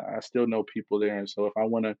Microsoft and I still know people there. And so if I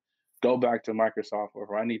want to go back to Microsoft or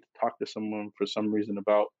if I need to talk to someone for some reason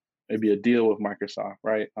about maybe a deal with Microsoft,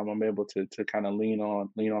 right? I'm able to kind of lean on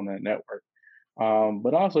that network.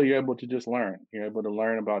 But also you're able to just learn. You're able to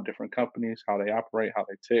learn about different companies, how they operate, how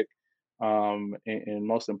they tick. And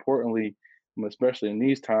most importantly, especially in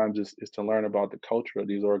these times, is to learn about the culture of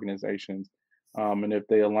these organizations, and if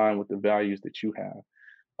they align with the values that you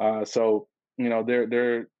have. So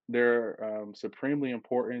they're supremely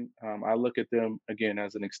important. I look at them again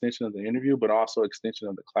as an extension of the interview, but also extension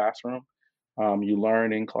of the classroom. You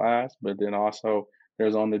learn in class, but then also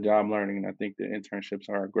there's on the job learning, and I think the internships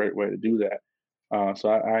are a great way to do that. So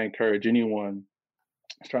I encourage anyone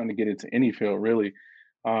trying to get into any field really,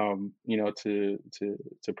 to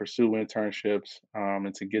pursue internships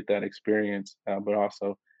and to get that experience, but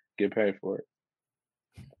also get paid for it.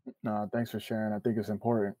 No, thanks for sharing. I think it's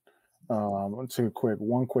important.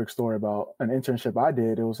 One quick story about an internship I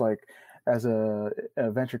did. It was like as a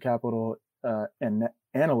venture capital and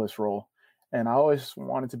analyst role, and I always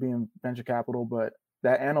wanted to be in venture capital, but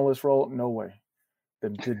that analyst role, no way. The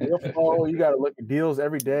deal flow, you got to look at deals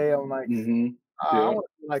every day. I'm like, Hmm. I Yeah, want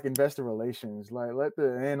to like investor relations, like let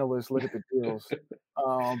the analysts look at the deals.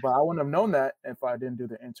 But I wouldn't have known that if I didn't do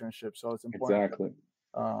the internship. So it's important exactly.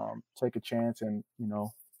 to take a chance, and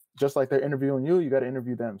just like they're interviewing you, you got to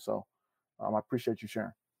interview them. So I appreciate you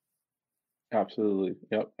sharing. Absolutely.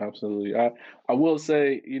 Yep, absolutely. I will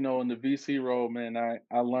say, in the VC role, man,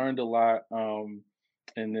 I learned a lot.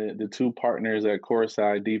 And the two partners at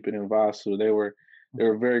Coreside, Deepin and Vasu, they were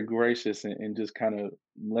very gracious and just kind of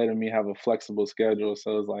letting me have a flexible schedule.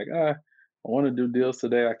 So it's like, I want to do deals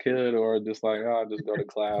today, I could, or just like, I'll just go to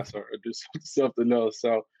class or do something else.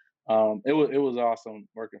 So it was awesome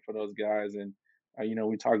working for those guys. And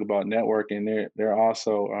we talk about networking. They're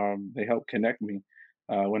also they help connect me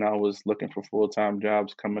when I was looking for full time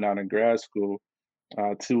jobs coming out of grad school,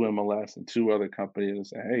 to MLS and two other companies and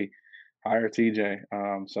say, hey, hire TJ.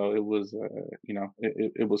 So it was,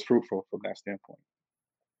 it was fruitful from that standpoint.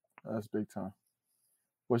 That's big time.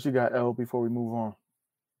 What you got, L? Before we move on.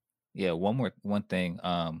 Yeah, one thing.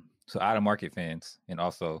 So out of market fans, and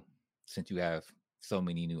also since you have so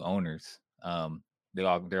many new owners, they're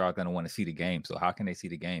all going to want to see the game. So how can they see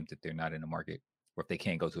the games if they're not in the market or if they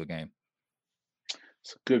can't go to a game?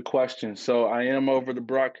 It's a good question. So I am over the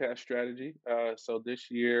broadcast strategy. So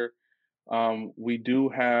this year, we do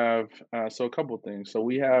have so a couple of things. So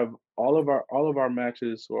we have all of our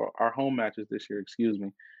matches or our home matches this year. Excuse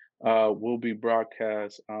me. will be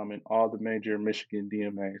broadcast in all the major Michigan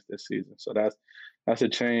DMAs this season. So that's a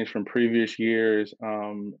change from previous years,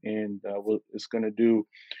 and it's going to do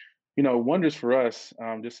wonders for us,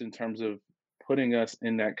 just in terms of putting us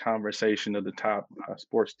in that conversation of the top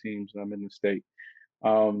sports teams in the state.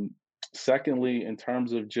 Um, Secondly, in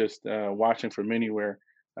terms of just watching from anywhere,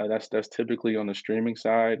 that's typically on the streaming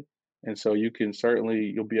side, and so you'll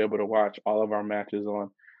be able to watch all of our matches on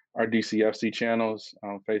our DCFC channels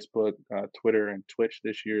on Facebook, Twitter, and Twitch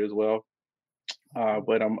this year as well.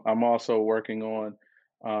 But I'm also working on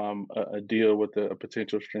a deal with a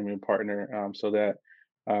potential streaming partner, so that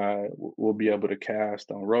we'll be able to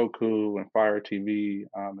cast on Roku and Fire TV,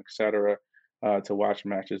 etc., to watch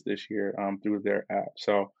matches this year through their app.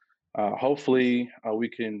 So hopefully we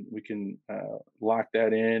can lock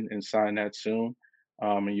that in and sign that soon,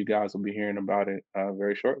 and you guys will be hearing about it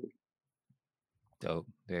very shortly. Dope,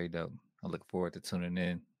 very dope. I look forward to tuning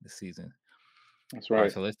in this season. That's All right,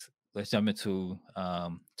 right. so let's jump into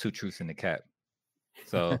two truths in the cap.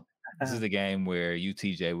 So this is the game where you,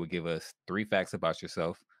 TJ, will give us 3 facts about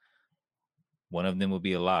yourself. One of them will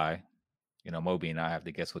be a lie. Moby and I have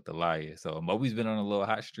to guess what the lie is. So Moby's been on a little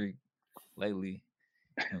hot streak lately.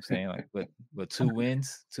 You know what I'm saying? Like, but 2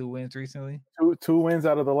 wins recently. Two wins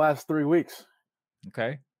out of the last 3 weeks.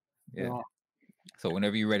 Okay. Yeah. So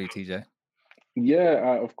whenever you're ready, TJ.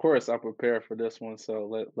 Yeah, of course I prepared for this one,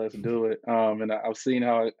 so let's do it. And I've seen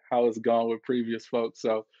how it's gone with previous folks,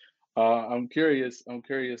 so I'm curious. I'm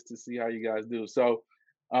curious to see how you guys do. So,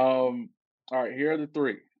 all right, here are the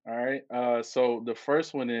 3. All right. So the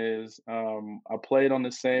first one is I played on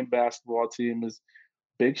the same basketball team as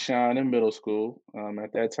Big Sean in middle school.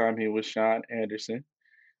 At that time, he was Sean Anderson.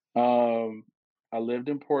 Um, I lived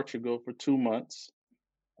in Portugal for 2 months.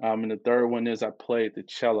 And the third one is I played the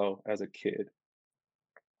cello as a kid.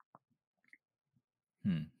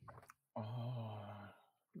 Oh,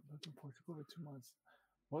 lived in Portugal for 2 months.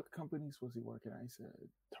 What companies was he working at? He said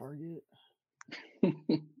Target.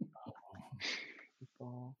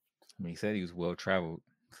 He said he was well traveled.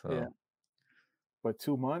 So. Yeah. But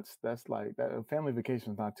 2 months, that's like that. Family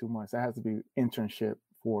vacation is not 2 months. That has to be internship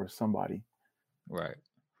for somebody. Right.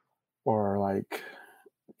 Or like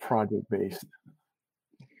project based.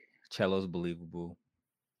 Cello's believable.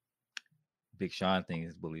 Big Sean thing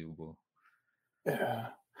is believable. Yeah.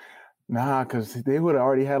 Nah, because they would have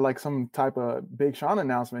already had like some type of Big Sean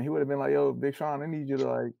announcement. He would have been like, "Yo, Big Sean, I need you to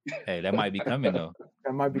like." Hey, that might be coming though.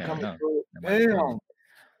 That might be coming. Damn.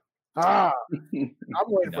 I'm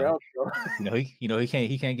waiting for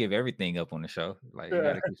he can't give everything up on the show. Like, you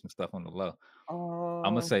gotta keep some stuff on the low.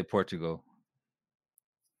 I'm gonna say Portugal.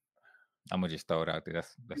 I'm gonna just throw it out there.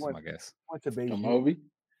 That's my guess. What's a baby?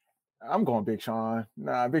 I'm going Big Sean.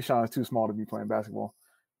 Nah, Big Sean is too small to be playing basketball.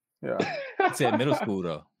 Yeah. He said middle school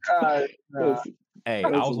though. Hey, I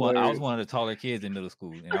was one of the taller kids in middle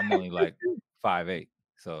school, and I'm only like 5'8".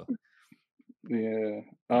 So yeah.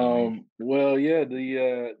 Well, yeah.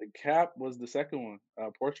 The cap was the second one.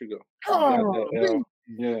 Portugal.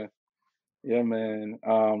 Yeah, man.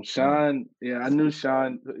 Sean. Yeah, I knew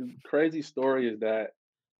Sean. The crazy story is that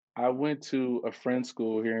I went to a friend's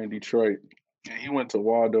school here in Detroit, and he went to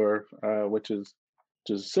Waldorf, which is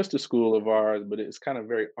just a sister school of ours, but it's kind of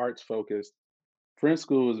very arts focused. Friend's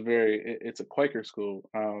school is it's a Quaker school.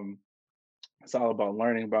 It's all about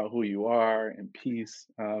learning about who you are and peace,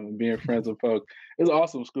 and being friends with folks. It's an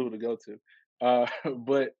awesome school to go to.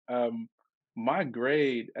 But my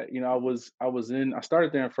grade, I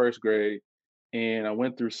started there in first grade, and I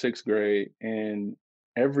went through sixth grade, and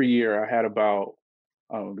every year I had about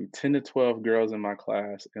 10 to 12 girls in my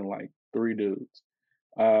class and like 3 dudes.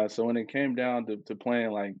 So when it came down to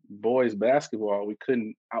playing like boys basketball, we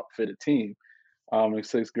couldn't outfit a team in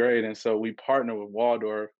sixth grade. And so we partnered with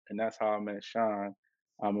Waldorf, and that's how I met Sean.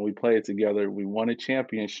 And we played together. We won a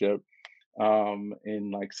championship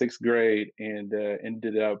in like sixth grade, and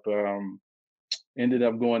ended up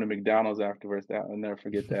going to McDonald's afterwards. I'll never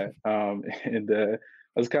forget that. And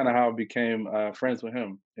that's kind of how I became friends with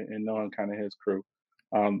him and knowing kind of his crew.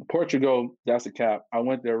 Portugal, that's a cap. I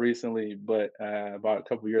went there recently, but about a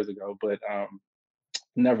couple years ago, but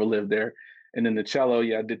never lived there. And then the cello,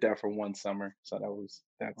 yeah, I did that for one summer. So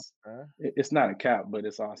it's not a cap, but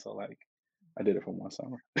it's also like I did it for one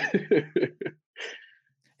summer.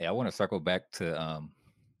 Hey, I want to circle back to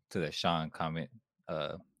the Sean comment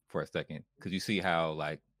for a second, because you see how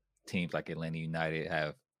like teams like Atlanta United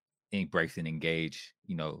have embraced and engaged,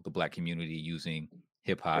 the Black community using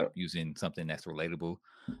hip hop, using something that's relatable.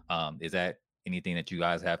 Is that anything that you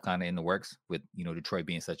guys have kind of in the works with, Detroit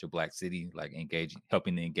being such a Black city, like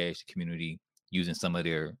helping to engage the community using some of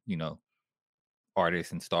their,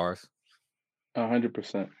 artists and stars?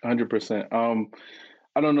 100%, 100%.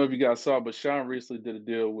 I don't know if you guys saw, but Sean recently did a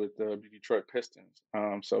deal with the Detroit Pistons.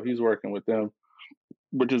 So he's working with them,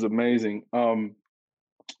 which is amazing.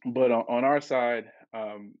 But on our side,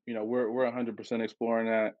 we're 100% exploring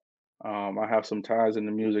that. I have some ties in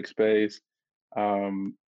the music space. I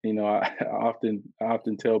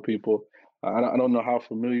often tell people I don't know how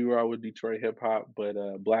familiar you are with Detroit hip hop, but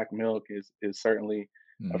Black Milk is certainly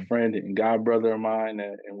a Mm. friend and god brother of mine,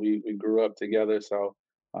 and we grew up together. So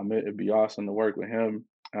it'd be awesome to work with him.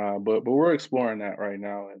 But we're exploring that right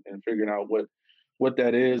now and figuring out what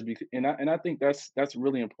that is. And I think that's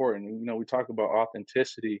really important. We talk about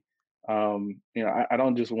authenticity. I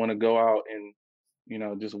don't just want to go out and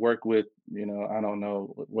just work with, I don't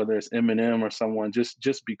know whether it's Eminem or someone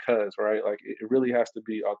just because, right? Like it really has to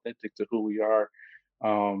be authentic to who we are,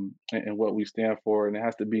 and what we stand for, and it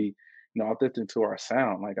has to be, authentic to our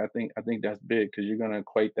sound. Like I think that's big because you're gonna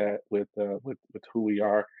equate that with who we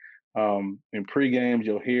are. In pre games,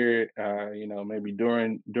 you'll hear it. Maybe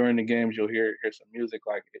during the games, you'll hear some music.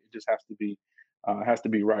 Like it just has to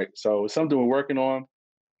be right. So it's something we're working on.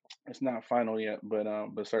 It's not final yet, but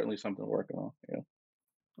certainly something we're working on. Yeah, it's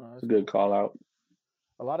That's a cool. good call out.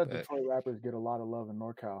 A lot of But Detroit rappers get a lot of love in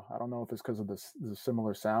NorCal. I don't know if it's because of the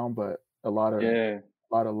similar sound, but a lot of Yeah,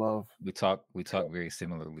 love. we talk very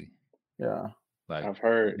similarly. Yeah, Like I've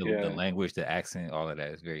heard. the Yeah, language, the accent, all of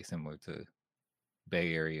that is very similar to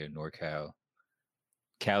Bay Area, NorCal,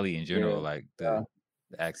 Cali in yeah, general. Like yeah,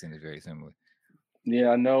 the accent is very similar.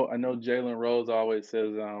 yeah. I know. Jalen Rose always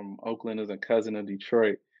says Oakland is a cousin of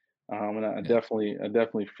Detroit, and I Yeah.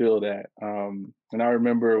 definitely feel that. And I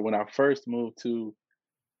remember when I first moved to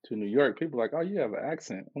New York, people were like, "Oh, you have an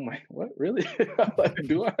accent." I'm like, "What? Really? Like,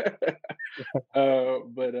 do I?"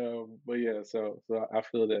 But yeah. So I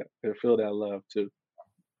feel that. I feel that love too.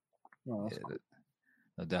 no, that's Yeah, cool.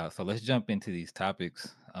 no doubt. So let's jump into these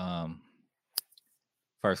topics.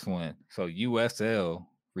 First one. So USL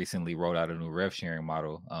recently rolled out a new rev sharing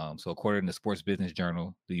model. So according to Sports Business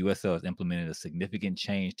Journal, the USL has implemented a significant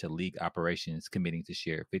change to league operations, committing to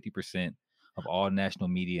share 50% of all national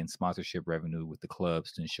media and sponsorship revenue with the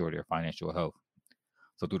clubs to ensure their financial health.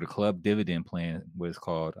 So through the club dividend plan, what is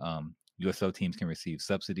called, USL teams can receive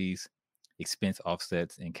subsidies, expense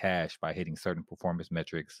offsets, and cash by hitting certain performance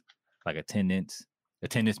metrics like attendance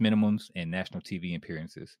minimums, and national TV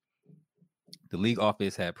appearances. The league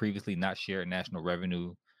office had previously not shared national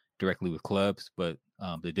revenue directly with clubs, but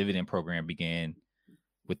the dividend program began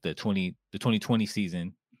with the 2020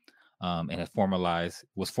 season, and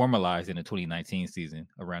was formalized in the 2019 season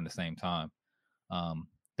around the same time,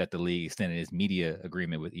 that the league extended its media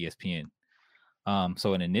agreement with ESPN.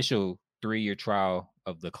 So an initial 3-year trial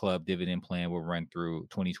of the club dividend plan will run through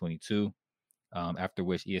 2022. After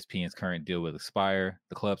which ESPN's current deal will expire.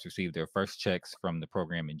 The clubs received their first checks from the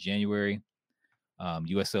program in January.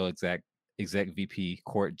 USL exec VP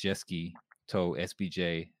Court Jeske told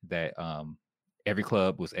SBJ that every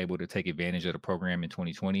club was able to take advantage of the program in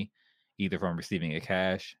 2020, either from receiving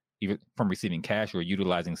cash or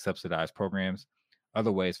utilizing subsidized programs.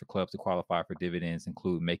 Other ways for clubs to qualify for dividends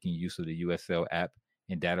include making use of the USL app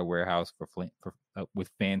and data warehouse with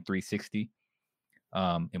Fan 360,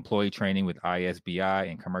 employee training with ISBI,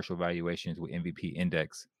 and commercial valuations with MVP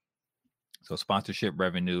Index. So sponsorship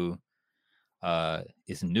revenue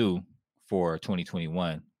is new for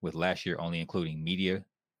 2021, with last year only including media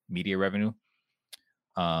revenue,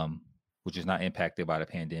 which is not impacted by the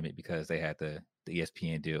pandemic because they had the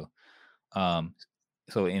ESPN deal.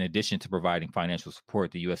 So in addition to providing financial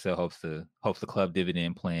support, the USL hopes the club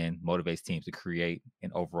dividend plan motivates teams to create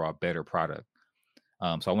an overall better product.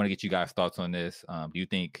 So I want to get you guys' thoughts on this. Do you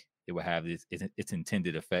think it will have its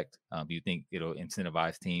intended effect? Do you think it'll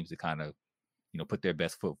incentivize teams to kind of, put their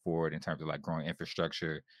best foot forward in terms of like growing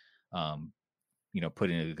infrastructure,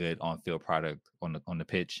 putting a good on-field product on the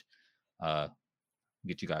pitch?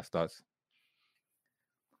 Get you guys' thoughts.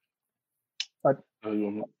 I,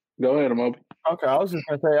 Go ahead, Moby. okay, I was just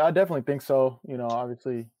gonna say I definitely think so.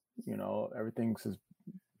 Obviously, everything's is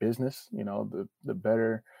business. The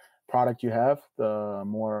better product you have, the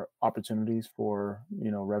more opportunities for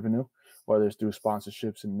revenue, whether it's through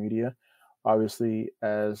sponsorships and media. Obviously,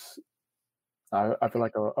 as I feel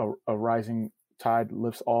like a rising tide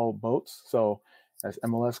lifts all boats. So as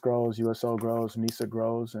MLS grows, USL grows, NISA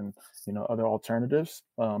grows, and other alternatives.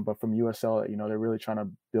 But from USL, they're really trying to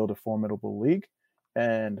build a formidable league,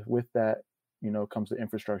 and with that, comes the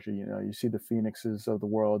infrastructure. You see the Phoenixes of the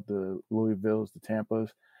world, the Louisvilles, the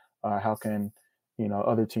Tampas. How can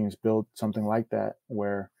other teams build something like that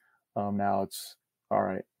where now it's all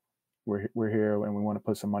right? We're here and we want to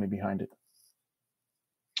put some money behind it.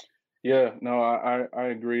 Yeah, no, I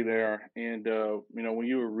agree there. And when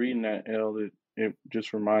you were reading that, L, it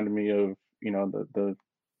just reminded me of, the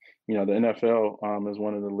NFL is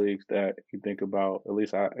one of the leagues that you think about, at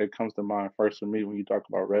least it comes to mind first for me when you talk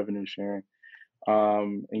about revenue sharing.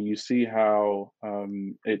 And you see how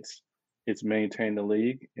it's maintained the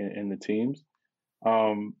league and the teams.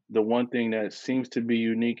 The one thing that seems to be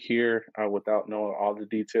unique here, without knowing all the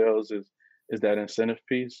details, is that incentive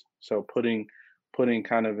piece. So putting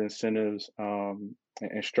kind of incentives and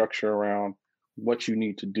structure around what you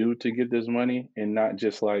need to do to get this money, and not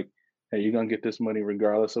just like, hey, you're gonna get this money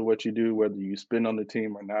regardless of what you do, whether you spend on the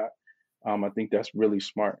team or not. I think that's really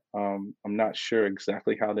smart. I'm not sure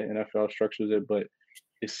exactly how the NFL structures it, but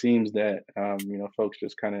it seems that folks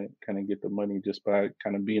just kind of get the money just by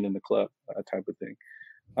kind of being in the club, type of thing.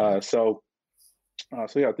 Yeah, So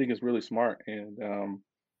yeah, I think it's really smart, and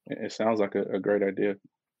it sounds like a great idea.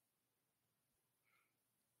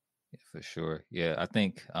 yeah, for sure. Yeah, I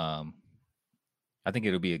think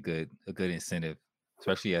it'll be a good incentive,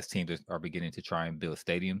 especially as teams are beginning to try and build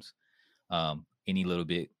stadiums. Any little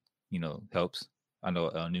bit, helps. I know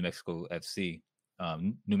New Mexico FC,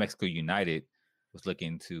 New Mexico United was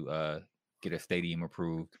looking to get a stadium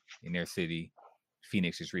approved in their city.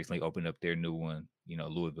 Phoenix just recently opened up their new one.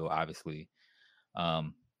 Louisville, obviously.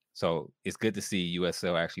 Um, so it's good to see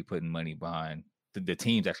USL actually putting money behind the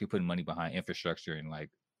teams actually putting money behind infrastructure and like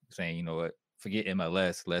saying, you know what, forget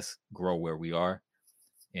MLS, let's grow where we are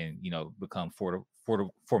and become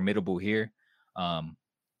formidable here. Um,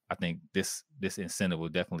 I think this incentive will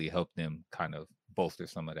definitely help them kind of bolster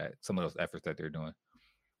some of those efforts that they're doing.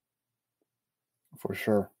 For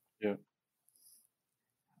sure. Yeah,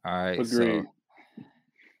 All right, agreed. so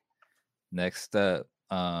next up,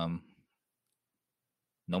 no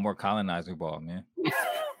more colonizer ball, man.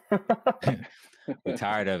 We're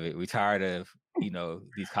tired of it. We're tired of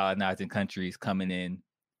these colonizing countries coming in,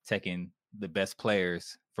 taking the best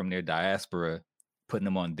players from their diaspora, putting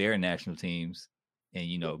them on their national teams,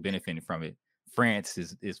 and benefiting from it. France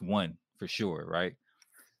is one for sure, right?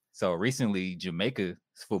 So recently, Jamaica's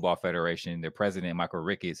Football Federation, their president Michael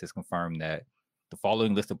Ricketts, has confirmed that the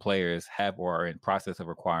following list of players have or are in process of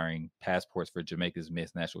acquiring passports for Jamaica's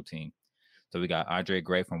men's national team. So we got Andre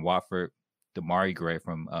Gray from Watford, Damari Gray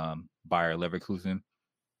from Bayer Leverkusen,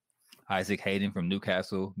 Isaac Hayden from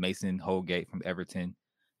Newcastle, Mason Holgate from Everton,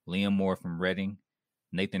 Liam Moore from Reading,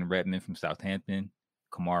 Nathan Redmond from Southampton,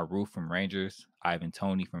 Kamar Roof from Rangers, Ivan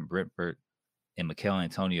Toney from Brentford, and Mikel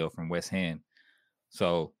Antonio from West Ham.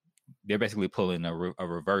 So they're basically pulling a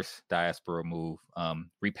reverse diaspora move,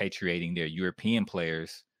 repatriating their European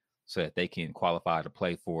players so that they can qualify to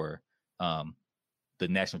play for the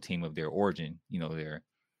national team of their origin, their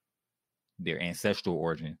ancestral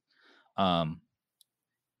origin.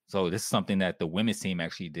 So this is something that the women's team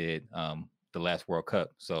actually did the last World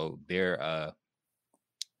Cup. So their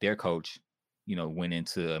coach, went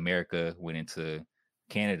into America, went into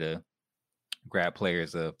Canada, grabbed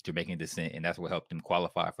players of Jamaican descent, and that's what helped them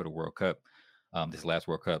qualify for the World Cup, this last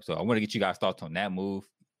World Cup. So I want to get you guys' thoughts on that move.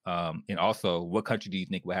 And also, what country do you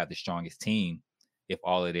think will have the strongest team if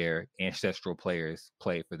all of their ancestral players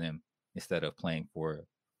play for them instead of playing for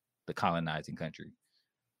the colonizing country?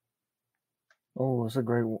 Oh, that's a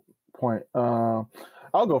great point. I'll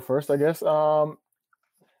go first, I guess. I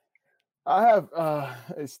have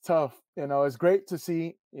it's tough. It's great to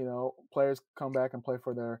see players come back and play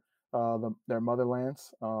for their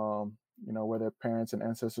motherlands. Where their parents and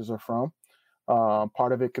ancestors are from.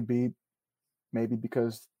 Part of it could be maybe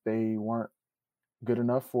because they weren't good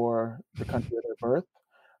enough for the country of their birth.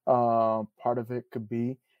 Part of it could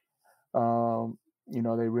be, they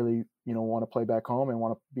really want to play back home and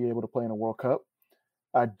want to be able to play in a World Cup.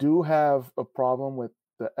 I do have a problem with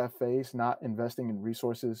the FAs not investing in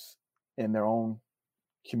resources in their own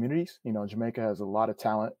communities. Jamaica has a lot of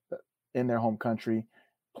talent in their home country,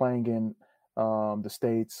 playing in the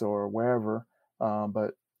States or wherever,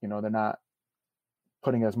 but they're not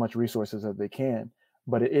putting as much resources as they can.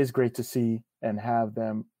 But it is great to see and have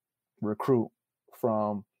them recruit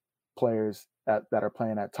from players that are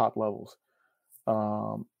playing at top levels.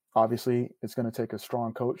 Obviously, it's going to take a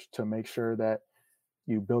strong coach to make sure that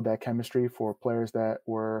you build that chemistry for players that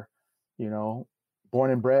were,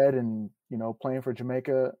 born and bred and, playing for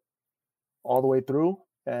Jamaica all the way through,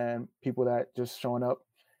 and people that just showing up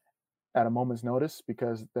at a moment's notice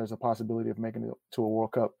because there's a possibility of making it to a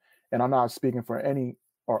World Cup. And I'm not speaking for any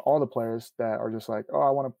or all the players that are just like, oh, I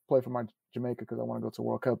want to play for my Jamaica because I want to go to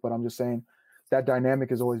World Cup. But I'm just saying that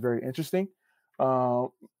dynamic is always very interesting.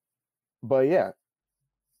 But yeah,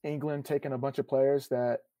 England taking a bunch of players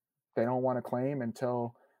that they don't want to claim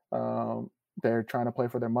until they're trying to play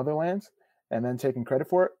for their motherlands and then taking credit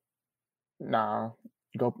for it, nah,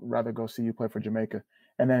 rather go see you play for Jamaica.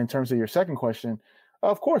 And then in terms of your second question,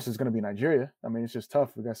 of course it's going to be Nigeria. I mean, it's just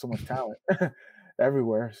tough. We got so much talent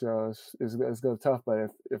everywhere, so it's going to be tough. But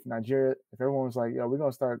if Nigeria, if everyone was like, yo, we're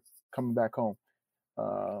going to start coming back home,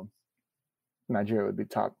 Nigeria would be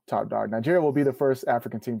top dog. Nigeria will be the first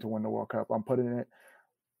African team to win the World Cup. I'm putting it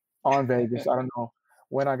on Vegas. I don't know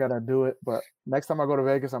when I got to do it, but next time I go to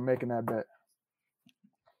Vegas, I'm making that bet.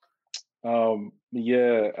 I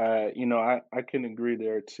can agree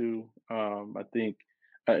there too. I think,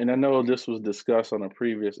 and I know this was discussed on a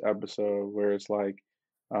previous episode where it's like,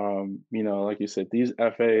 like you said, these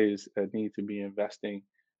FAs need to be investing.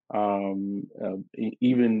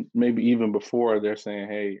 Even before they're saying,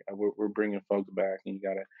 hey, we're bringing folks back, and you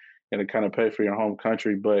gotta kind of pay for your home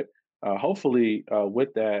country. But hopefully,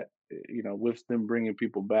 with that, with them bringing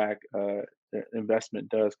people back, investment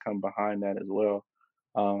does come behind that as well.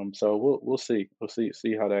 So we'll see. We'll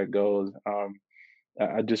see how that goes.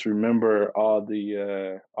 I just remember all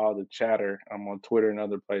the chatter on Twitter and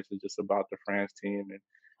other places just about the France team,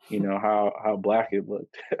 and how black it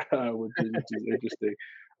looked, which is interesting.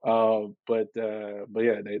 But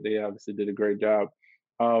yeah, they obviously did a great job.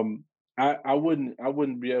 I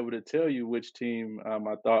wouldn't be able to tell you which team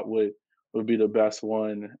I thought would be the best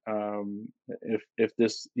one, if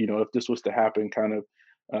this was to happen kind of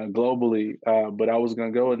globally. But I was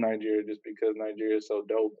gonna go with Nigeria just because Nigeria is so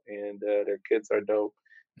dope, and their kids are dope,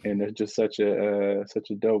 and there's just such a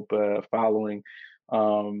dope following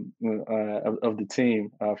of the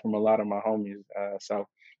team from a lot of my homies. So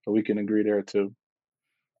we can agree there too.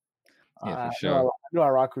 Yeah, for sure. I know I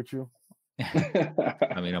rock with you.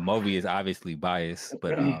 I mean, Amobi is obviously biased,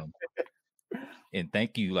 but and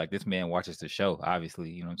thank you. Like, this man watches the show,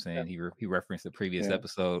 obviously. You know what I'm saying? Yeah. He referenced the previous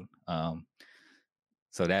episode.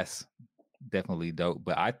 So that's definitely dope.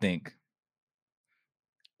 But I think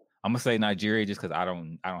I'm gonna say Nigeria just because I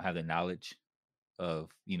don't have the knowledge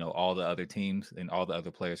of all the other teams and all the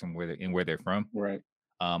other players from where they're from. Right.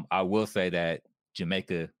 I will say that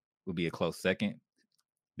Jamaica would be a close second.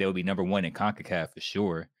 They would be number one in CONCACAF for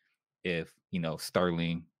sure if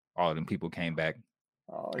Sterling, all of them people came back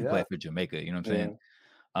and played for Jamaica. You know what I'm saying?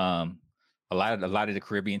 A lot of the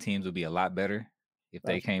Caribbean teams would be a lot better if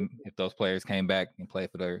if those players came back and played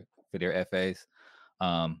for their FAs.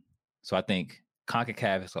 So I think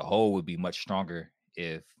CONCACAF as a whole would be much stronger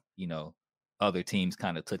if other teams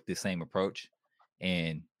kind of took the same approach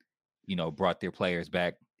and brought their players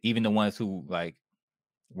back, even the ones who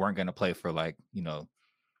weren't going to play for like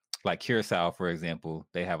Curacao, for example.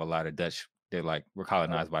 They have a lot of Dutch. We're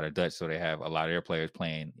colonized by the Dutch, so they have a lot of their players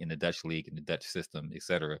playing in the Dutch league and the Dutch system,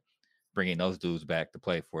 etc. Bringing those dudes back to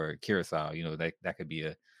play for Curacao, that could be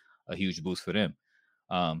a huge boost for them.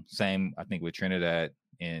 Same, I think, with Trinidad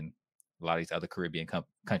and a lot of these other Caribbean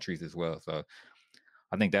countries as well. So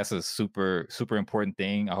I think that's a super, super important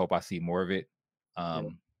thing. I hope I see more of it.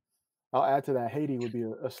 I'll add to that. Haiti would be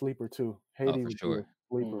a sleeper too. Haiti would be a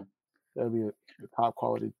sleeper. That would be a top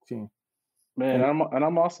quality team. Man,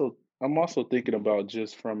 I'm also thinking about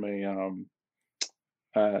just from a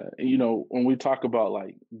when we talk about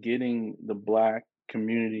like getting the Black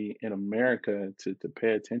community in America to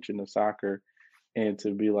pay attention to soccer and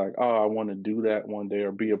to be like, oh, I want to do that one day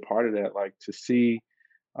or be a part of that, like to see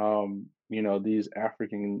these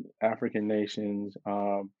African nations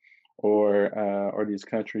or these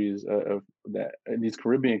countries these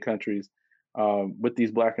Caribbean countries with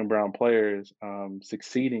these Black and brown players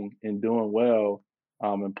succeeding and doing well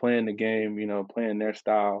and playing the game, playing their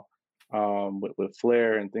style with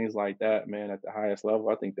flair and things like that, man, at the highest level.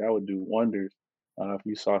 I think that would do wonders if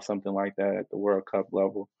you saw something like that at the World Cup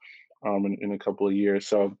level in a couple of years.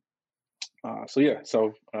 So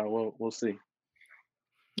we'll see.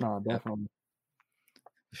 No, definitely.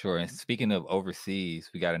 Sure. And speaking of overseas,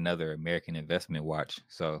 we got another American Investment Watch.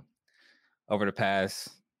 So over the past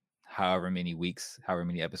however many weeks, however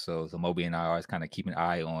many episodes, Amobi and I always kind of keep an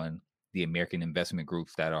eye on the American investment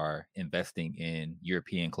groups that are investing in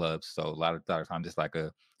European clubs. So a lot of times it's like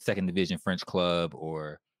a second division French club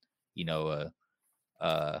or, a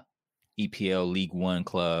EPL League One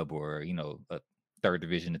club or, a third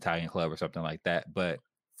division Italian club or something like that. But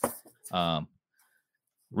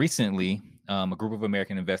recently, a group of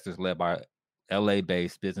American investors led by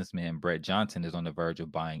LA-based businessman Brett Johnson is on the verge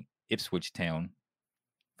of buying Ipswich Town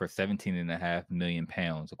for £17.5 million,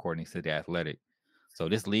 according to The Athletic. So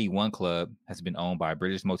this League One club has been owned by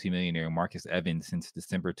British multimillionaire Marcus Evans since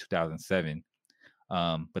December 2007.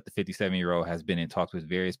 But the 57-year-old has been in talks with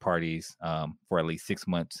various parties for at least 6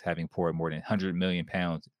 months, having poured more than £100 million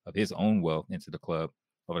of his own wealth into the club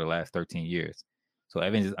over the last 13 years. So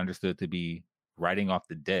Evans is understood to be writing off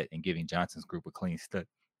the debt and giving Johnson's group a clean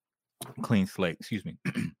slate. Excuse me.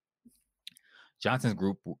 Johnson's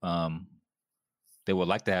group, they would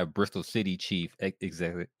like to have Bristol City chief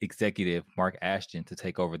executive Mark Ashton to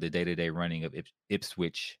take over the day-to-day running of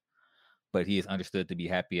Ipswich, but he is understood to be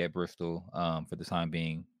happy at Bristol for the time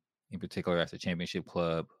being. In particular, as a championship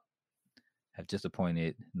club, have just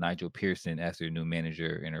appointed Nigel Pearson as their new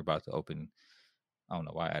manager and are about to open. I don't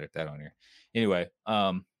know why I added that on here. Anyway,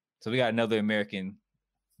 so we got another American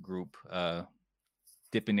group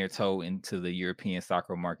dipping their toe into the European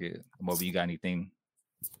soccer market. Moby, you got anything?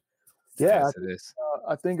 Yeah,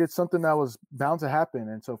 I think it's something that was bound to happen.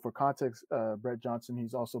 And so for context, Brett Johnson,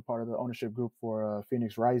 he's also part of the ownership group for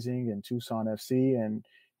Phoenix Rising and Tucson FC. And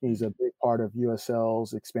he's a big part of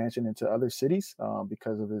USL's expansion into other cities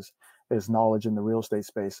because of his knowledge in the real estate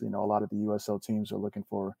space. You know, a lot of the USL teams are looking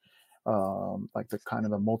for like the kind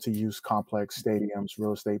of the multi-use complex stadiums,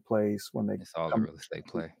 real estate plays when they it's all the real estate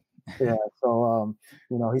play. Yeah. So,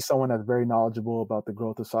 you know, he's someone that's very knowledgeable about the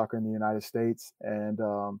growth of soccer in the United States and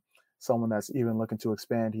someone that's even looking to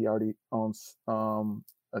expand. He already owns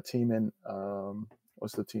a team in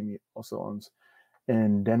what's the team he also owns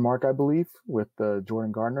in Denmark, I believe, with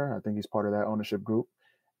Jordan Gardner. I think he's part of that ownership group.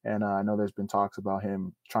 And I know there's been talks about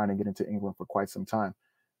him trying to get into England for quite some time.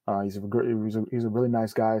 He's a really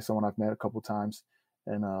nice guy, someone I've met a couple times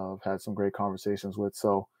and I've had some great conversations with.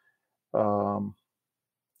 So,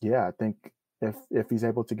 yeah, I think if he's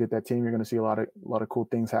able to get that team, you're going to see a lot of cool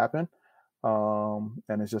things happen.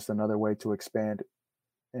 And it's just another way to expand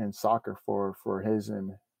in soccer for his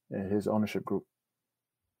and his ownership group.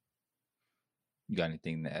 You got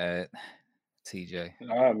anything to add, TJ?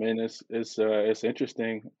 I mean, it's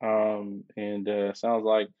interesting. And sounds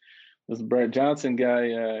like this Brett Johnson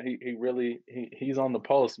guy, he's on the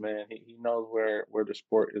pulse, man. He knows where the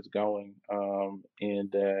sport is going.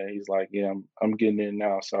 And he's like, yeah, I'm getting in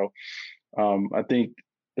now. So I think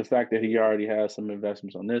the fact that he already has some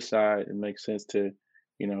investments on this side, it makes sense to,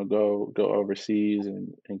 you know, go overseas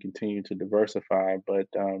and continue to diversify. But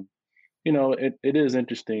you know, it is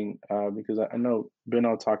interesting because I know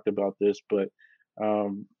Benno talked about this, but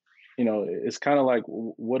you know, it's kind of like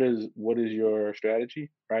what is your strategy,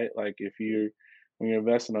 right? Like when you're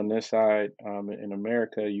investing on this side in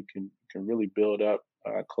America, you can really build up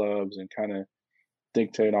clubs and kind of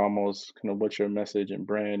dictate almost kind of what your message and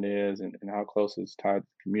brand is and how close it's tied to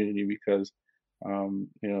the community because you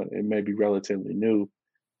know, it may be relatively new,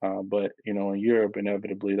 but you know, in Europe,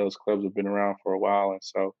 inevitably those clubs have been around for a while, and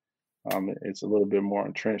so it's a little bit more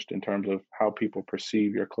entrenched in terms of how people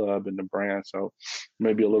perceive your club and the brand. So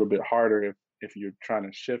maybe a little bit harder if you're trying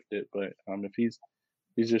to shift it. But if he's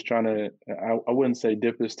just trying to, I wouldn't say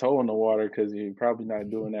dip his toe in the water because he's probably not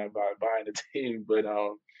doing that by buying a team.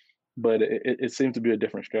 But it seems to be a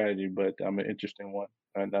different strategy, but an interesting one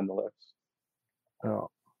nonetheless. Oh.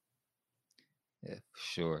 Yeah,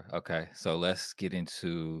 sure. Okay, so let's get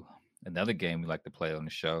into another game we like to play on the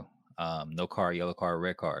show. No card, yellow card,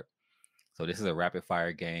 red card. So this is a rapid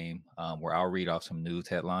fire game where I'll read off some news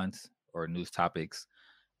headlines or news topics,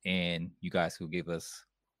 and you guys will give us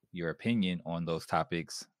your opinion on those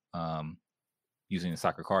topics using the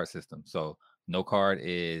soccer card system. So no card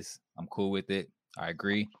is I'm cool with it, I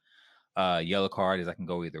agree. Yellow card is I can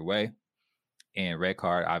go either way, and red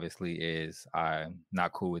card obviously is I'm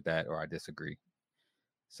not cool with that or I disagree.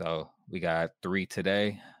 So we got 3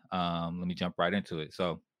 today. Let me jump right into it.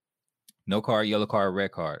 So no card, yellow card,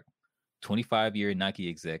 red card. 25-year Nike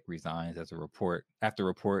exec resigns after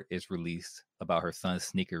report is released about her son's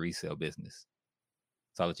sneaker resale business.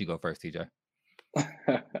 So I'll let you go first, TJ.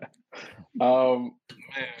 Man,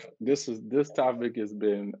 this topic has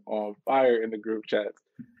been on fire in the group chats,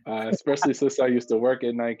 especially since I used to work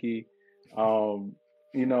at Nike.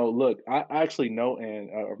 You know, look, I actually know Ann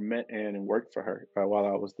or met Ann and worked for her while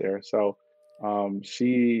I was there. So one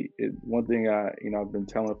thing I've been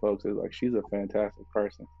telling folks is like she's a fantastic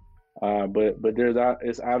person. But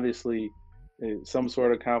it's obviously some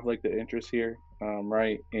sort of conflict of interest here,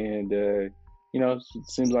 right? And you know, it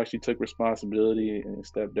seems like she took responsibility and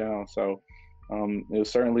stepped down. So it was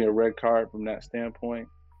certainly a red card from that standpoint.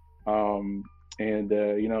 And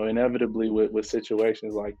you know, inevitably with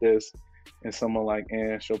situations like this, and someone like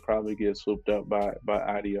Ann, she'll probably get swooped up by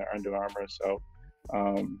Adi or Under Armour. So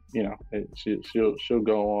you know, she'll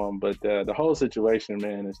go on. But the whole situation,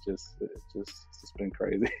 man, it's just been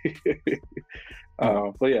crazy.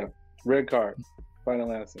 But yeah, red card,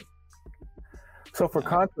 final answer. So for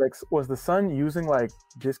context, was the son using like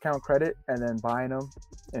discount credit and then buying them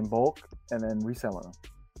in bulk and then reselling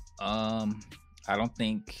them? I don't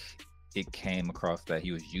think it came across that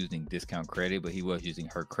he was using discount credit, but he was using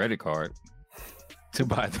her credit card to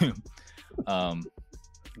buy them.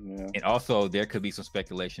 And also there could be some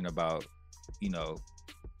speculation about,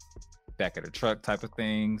 back of the truck type of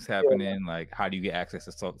things happening. Like, how do you get access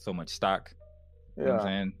to so much stock? You know what I'm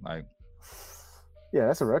saying? Like, yeah,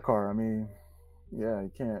 that's a red card. I mean, yeah,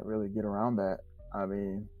 you can't really get around that. I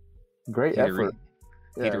mean, great effort.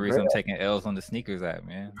 The reason I'm taking L's on the sneakers app,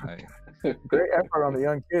 man. Like, great effort on the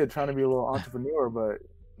young kid trying to be a little entrepreneur, but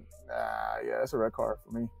yeah, that's a red card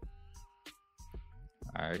for me.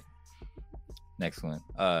 All right. Next one.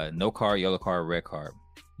 No card, yellow card, red card.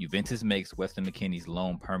 Juventus makes Weston McKennie's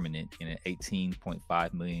loan permanent in an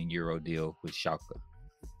 18.5 million euro deal with Schalke.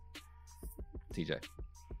 TJ.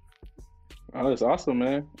 Oh, that's awesome,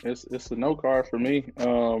 man. It's a no card for me.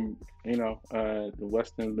 The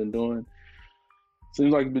Weston's been doing,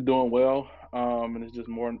 seems like he's been doing well, and it's just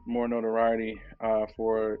more notoriety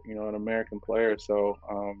for an American player. So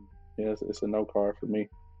it's a no card for me.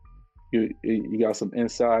 You got some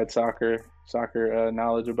inside soccer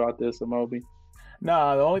knowledge about this, Amobi?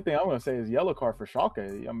 Nah, the only thing I'm gonna say is yellow card for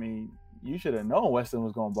Schalke. I mean, you should have known Weston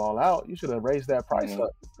was gonna ball out. You should have raised that price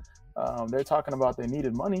up. They're talking about they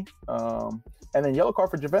needed money, and then yellow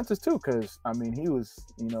card for Juventus too, because I mean he was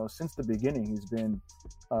since the beginning he's been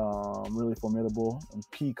really formidable and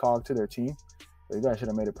key cog to their team. So you guys should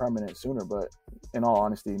have made it permanent sooner. But in all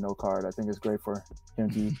honesty, no card. I think it's great for him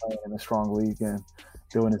to be playing in a strong league and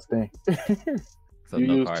doing his thing. So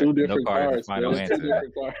you use two different cards. Final answer.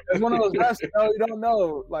 It's one of those refs. You don't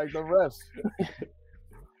know, like the refs.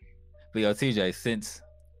 But TJ,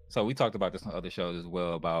 so we talked about this on other shows as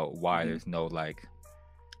well about why there's no like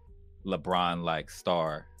LeBron-like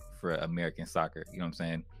star for American soccer. You know what I'm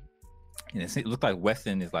saying? And it looked like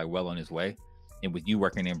Weston is like well on his way. And with you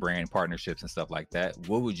working in brand partnerships and stuff like that,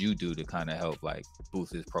 what would you do to kind of help like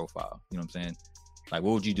boost his profile? You know what I'm saying? Like,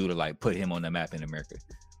 what would you do to like put him on the map in America?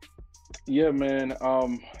 Yeah, man.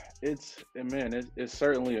 It's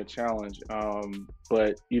certainly a challenge.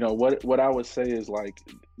 But what I would say is like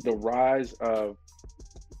the rise of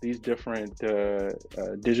these different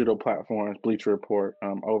digital platforms, Bleacher Report,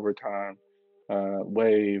 Overtime,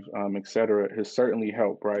 Wave, etc., has certainly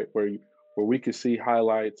helped, right? Where we could see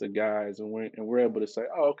highlights of guys, and we're able to say,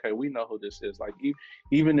 oh, okay, we know who this is. Like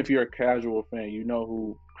even if you're a casual fan, you know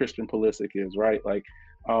who Christian Pulisic is, right? Like,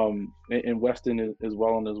 and Weston is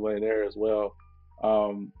well on his way there as well.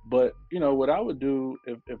 But what I would do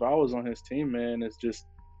if I was on his team, man, is just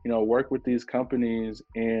work with these companies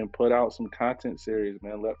and put out some content series,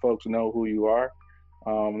 man. Let folks know who you are.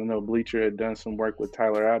 I know Bleacher had done some work with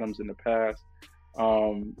Tyler Adams in the past.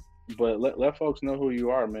 But let folks know who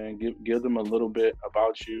you are, man. Give them a little bit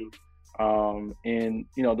about you. And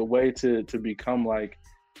the way to become like,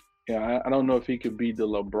 I don't know if he could be the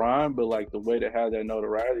LeBron, but like the way to have that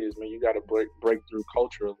notoriety is, man, you got to break through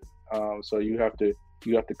culturally. So you have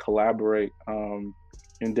to collaborate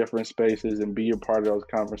in different spaces and be a part of those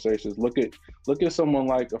conversations. Look at someone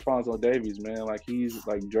like Alphonso Davies, man. Like he's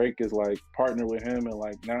like Drake is like partnered with him, and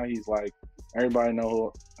like now he's like everybody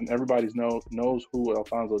knows who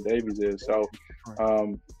Alphonso Davies is. So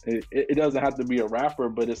it doesn't have to be a rapper,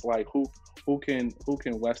 but it's like who can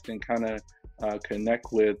Weston kind of connect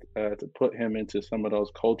with to put him into some of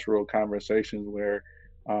those cultural conversations where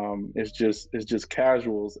it's just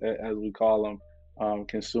casuals, as we call them,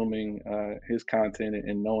 consuming his content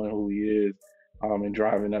and knowing who he is, and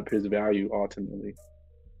driving up his value ultimately.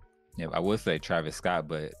 Yeah, I would say Travis Scott,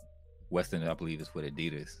 but Weston, I believe, is with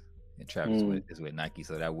Adidas, and Travis is with Nike,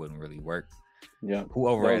 so that wouldn't really work. Yeah, who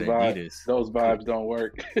over at Adidas? Those vibes don't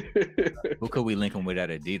work. Who could we link him with at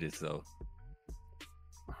Adidas though?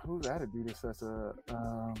 Who's at Adidas? That's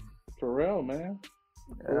Pharrell, man.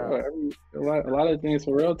 Yeah. A lot of things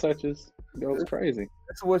Pharrell touches goes crazy.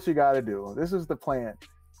 This is what you got to do. This is the plan.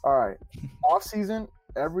 All right, off season,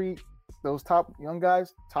 those top young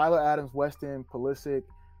guys, Tyler Adams, Weston, Pulisic,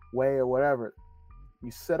 Way, or whatever.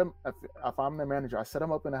 You set them. If I'm the manager, I set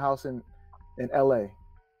them up in a house in LA,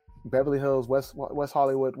 Beverly Hills, West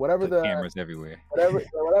Hollywood, whatever. The cameras everywhere. Whatever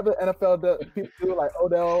the NFL does, people do, like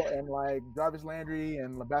Odell and like Jarvis Landry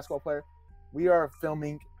and the basketball player. We are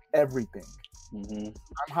filming everything. Mm-hmm.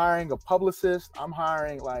 I'm hiring a publicist. I'm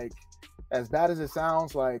hiring, like, as bad as it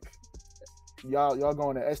sounds, like y'all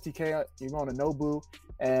going to STK, you're going to Nobu,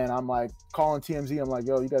 and I'm like calling TMZ. I'm like,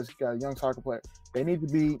 yo, you guys got a young soccer player. They need to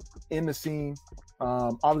be in the scene,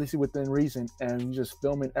 obviously within reason, and just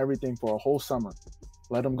filming everything for a whole summer.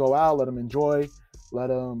 Let them go out, let them enjoy, let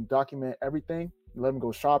them document everything, let them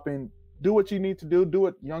go shopping, do what you need to do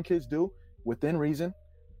what young kids do within reason.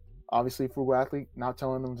 Obviously, frugal athlete, not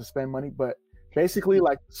telling them to spend money, but basically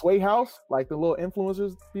like Sway House, like the little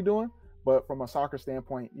influencers be doing. But from a soccer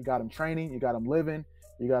standpoint, you got them training, you got them living,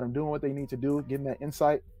 you got them doing what they need to do, getting that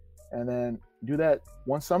insight, and then do that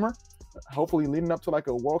one summer, hopefully leading up to like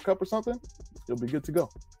a World Cup or something. You'll be good to go.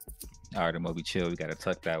 All right, Moby, chill. We gotta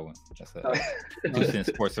tuck that one. That's a 2 Cent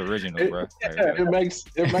Sports original, bro. It makes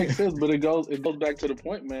sense, but it goes back to the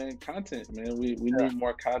point, man. Content, man. We need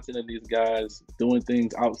more content of these guys doing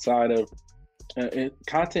things outside of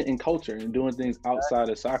content and culture, and doing things outside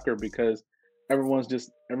of soccer, because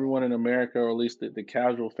everyone in America, or at least the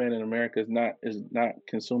casual fan in America, is not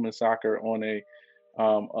consuming soccer on a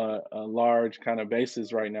large kind of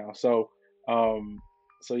basis right now. So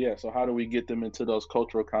how do we get them into those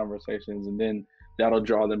cultural conversations, and then that'll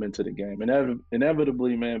draw them into the game. And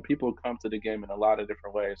inevitably, man, people come to the game in a lot of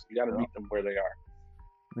different ways. You got to meet them where they are.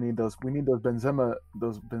 We need those Benzema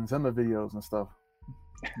videos and stuff.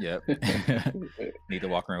 Yep. Need to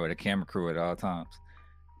walk around with a camera crew at all times.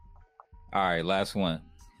 All right, last one.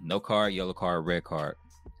 No card, yellow card, red card.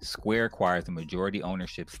 Square acquires the majority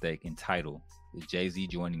ownership stake in Tidal, with Jay-Z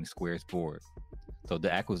joining Square's board. So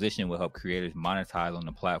the acquisition will help creators monetize on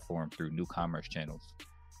the platform through new commerce channels.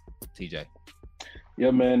 TJ.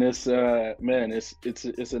 Yeah, man, it's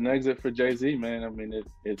an exit for Jay-Z, man. I mean,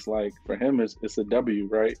 it's like, for him, it's a W,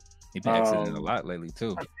 right? He's been exiting a lot lately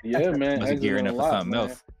too. Yeah, man. Must be gearing up for something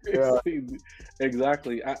else. Yeah.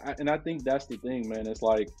 Exactly. I think that's the thing, man. It's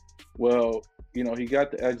like, well, you know, he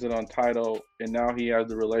got the exit on Tidal, and now he has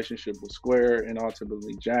the relationship with Square and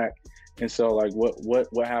ultimately Jack. And so, like,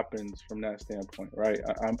 what happens from that standpoint, right?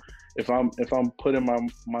 If I'm putting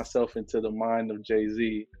myself into the mind of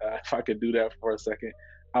Jay-Z, if I could do that for a second,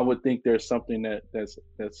 I would think there's something that's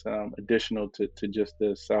additional to just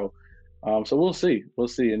this. So we'll see,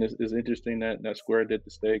 and it's interesting that Square did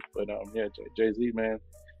the stake, but yeah, Jay-Z, man,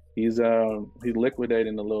 he's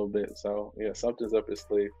liquidating a little bit. So yeah, something's up his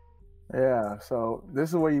sleeve. Yeah. So this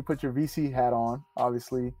is where you put your VC hat on.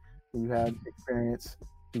 Obviously, you had experience.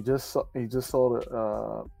 He just sold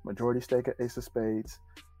a majority stake at Ace of Spades.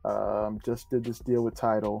 Just did this deal with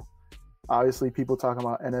Tidal. Obviously, people talking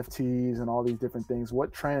about NFTs and all these different things.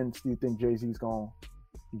 What trends do you think Jay-Z's going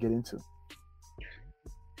to get into?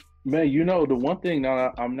 Man, you know, the one thing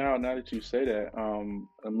now that you say that, I'm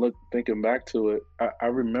thinking back to it. I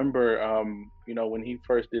remember, you know, when he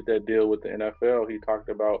first did that deal with the NFL, he talked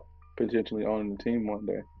about potentially owning the team one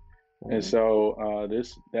day. And so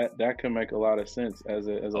that can make a lot of sense as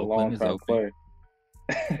a long time play.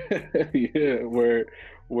 Yeah, where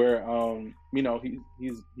you know,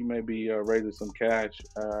 he may be raising some cash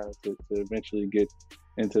to eventually get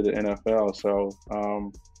into the NFL. So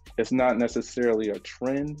it's not necessarily a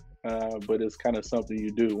trend, but it's kind of something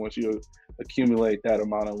you do once you accumulate that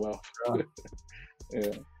amount of wealth.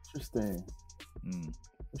 Yeah. Interesting.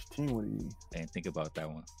 Which team would he? I didn't think about that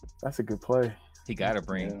one. That's a good play. He got to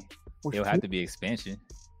bring. Yeah. It'll have to be expansion.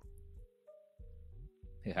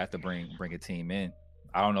 He'll have to bring a team in.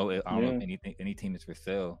 I don't know if any team is for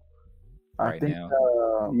sale right now.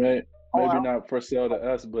 Maybe not for sale to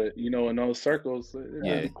us, but you know, in those circles,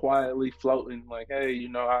 be quietly floating like, hey, you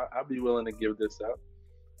know, I'd be willing to give this up.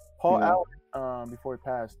 Paul Allen, before he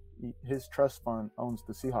passed, his trust fund owns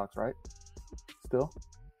the Seahawks, right? Still,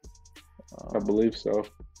 I believe so.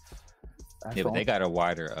 Yeah, but they got a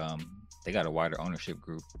wider ownership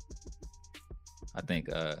group. I think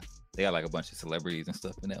they got like a bunch of celebrities and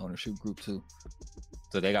stuff in that ownership group too.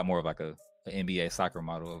 So they got more of like an NBA soccer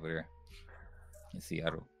model over there in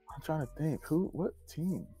Seattle. I'm trying to think what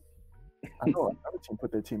team. I know another team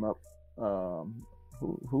put their team up.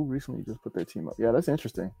 Who recently just put their team up? Yeah, that's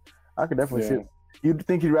interesting. I could definitely see it. You'd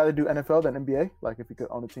think you'd rather do NFL than NBA, like if you could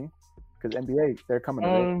own a team? Because NBA, they're coming to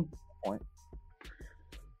that point.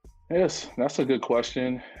 Yes, that's a good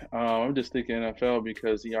question. I'm just thinking NFL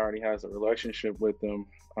because he already has a relationship with them.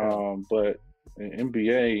 But in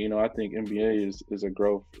NBA, you know, I think NBA is a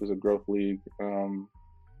growth league.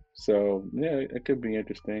 So yeah, it could be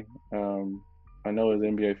interesting. I know as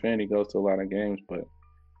an NBA fan, he goes to a lot of games, but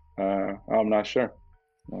I'm not sure.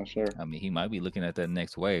 I mean, he might be looking at that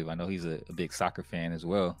next wave. I know he's a big soccer fan as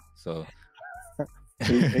well. So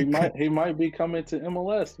he might be coming to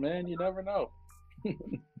MLS, man. You never know.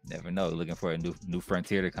 Never know. Looking for a new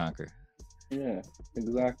frontier to conquer. Yeah,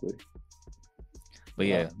 exactly. But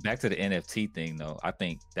yeah, back to the NFT thing though. I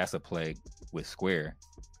think that's a play with Square.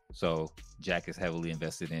 So Jack is heavily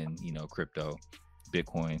invested in, you know, crypto,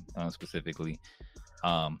 Bitcoin specifically.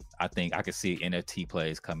 I think I could see NFT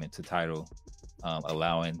plays come into Tidal,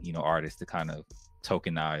 allowing, you know, artists to kind of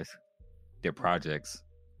tokenize their projects,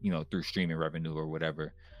 you know, through streaming revenue or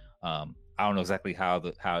whatever. I don't know exactly how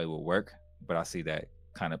it will work, but I see that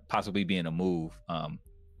kind of possibly being a move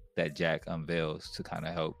that Jack unveils to kind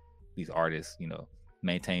of help these artists,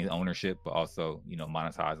 maintain ownership, but also,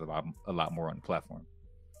 monetize a lot more on the platform.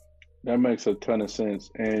 That makes a ton of sense.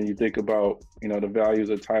 And you think about, the values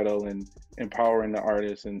of Tidal and empowering the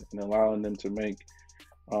artists and allowing them to make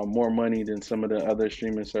more money than some of the other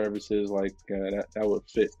streaming services, like that would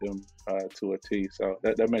fit them to a T. So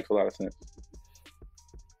that makes a lot of sense.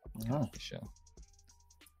 For sure.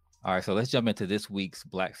 All right, so let's jump into this week's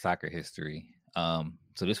Black soccer history.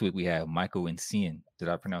 So this week we have Michael Essien. Did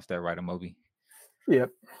I pronounce that right, Amobi? Yep.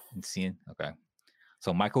 Essien, okay.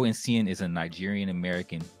 So Michael Essien is a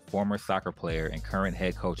Nigerian-American former soccer player and current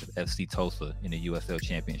head coach of FC Tulsa in the USL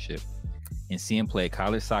Championship. Essien played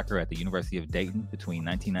college soccer at the University of Dayton between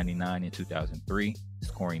 1999 and 2003,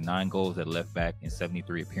 scoring 9 goals at left back in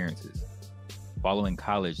 73 appearances. Following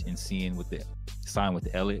college, Essien signed with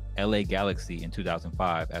the LA Galaxy in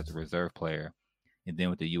 2005 as a reserve player, and then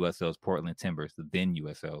with the USL's Portland Timbers, the then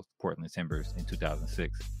USL's Portland Timbers, in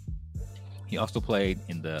 2006. He also played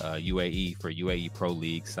in the UAE for UAE Pro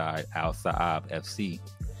League side Al Saab FC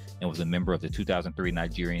and was a member of the 2003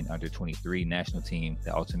 Nigerian under-23 national team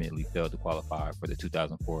that ultimately failed to qualify for the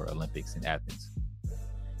 2004 Olympics in Athens.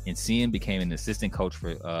 Essien became an assistant coach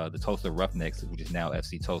for the Tulsa Roughnecks, which is now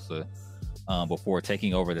FC Tulsa, before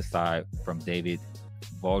taking over the side from David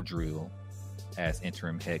Vaudreuil as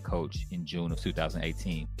interim head coach in June of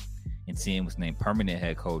 2018. Essien was named permanent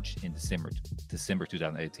head coach in December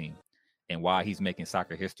 2018. And why he's making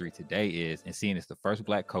soccer history today is Essien is the first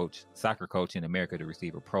Black soccer coach in America to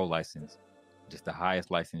receive a pro license, which is the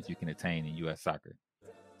highest license you can attain in U.S. soccer.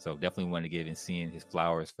 So definitely want to give Essien his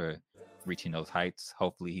flowers for reaching those heights.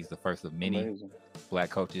 Hopefully he's the first of many Black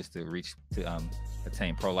coaches to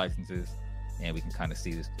attain pro licenses, and we can kind of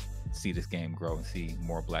see this game grow and see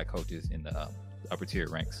more Black coaches in the upper tier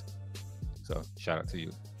ranks. So shout out to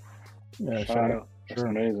you. Yeah, shout out. Sure.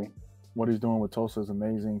 Amazing. What he's doing with Tulsa is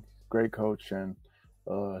amazing. Great coach, and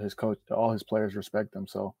his coach, all his players respect him.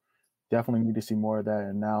 So definitely need to see more of that.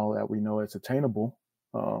 And now that we know it's attainable,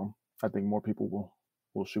 I think more people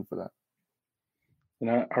will shoot for that.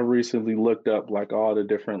 And I recently looked up like all the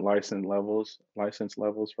different license levels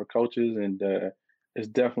for coaches, and it's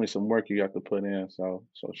definitely some work you have to put in. So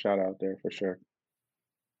shout out there for sure.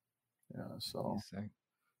 Yeah. So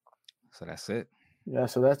that's it. Yeah.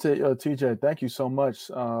 So that's it, TJ. Thank you so much.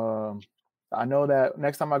 I know that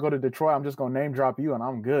next time I go to Detroit, I'm just gonna name drop you, and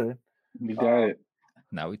I'm good. You got it.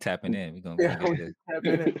 Now we tapping in. We're gonna get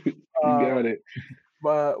this. You got it.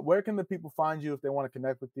 But where can the people find you if they want to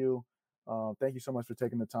connect with you? Thank you so much for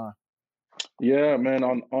taking the time. Yeah, man.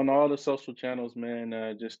 On all the social channels,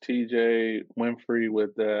 man. Just TJ Winfrey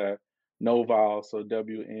with no vowel, so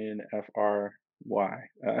WNFRY.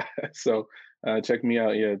 So check me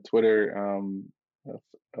out. Yeah, Twitter,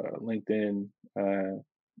 LinkedIn,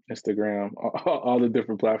 Instagram, all the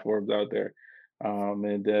different platforms out there.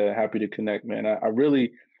 And happy to connect, man. I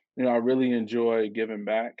really enjoy giving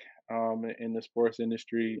back in the sports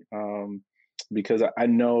industry because I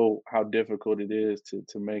know how difficult it is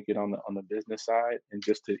to make it on the business side and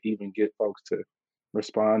just to even get folks to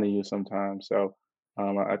respond to you sometimes. So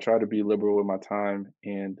I try to be liberal with my time,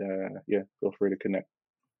 and feel free to connect.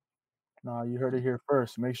 No, you heard it here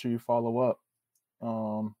first. Make sure you follow up.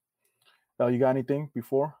 You got anything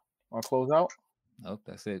before I close out? Nope,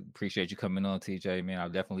 that's it. Appreciate you coming on, TJ, man. I'll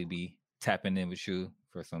definitely be tapping in with you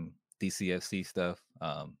for some DCFC stuff,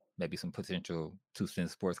 maybe some potential 2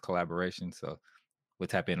 Cents Sports collaboration. So we'll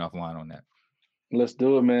tap in offline on that. Let's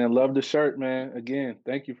do it, man. Love the shirt, man. Again,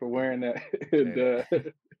 thank you for wearing that.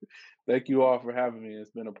 And thank you all for having me.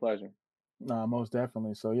 It's been a pleasure. Nah, most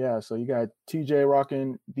definitely. So you got TJ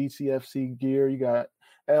rocking DCFC gear. You got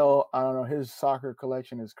L, I don't know, his soccer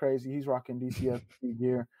collection is crazy. He's rocking DCFC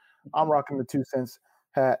gear. I'm rocking the 2 Cents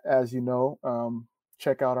hat, as you know.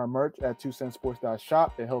 Check out our merch at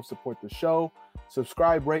 2centsports.shop. It helps support the show.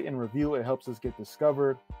 Subscribe, rate, and review. It helps us get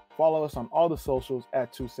discovered. Follow us on all the socials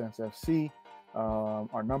at 2 Cents FC.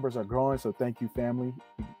 Our numbers are growing, so thank you, family.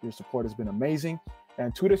 Your support has been amazing.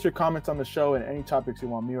 And tweet us your comments on the show and any topics you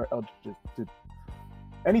want me or El to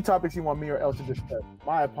discuss.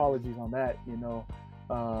 My apologies on that.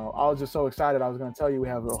 I was just so excited. I was going to tell you we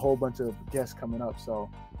have a whole bunch of guests coming up. So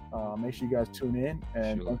make sure you guys tune in.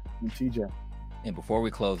 And sure. Thank you, TJ. And before we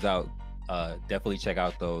close out, definitely check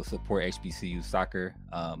out those support HBCU soccer.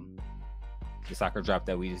 The soccer drop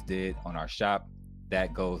that we just did on our shop,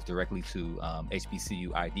 that goes directly to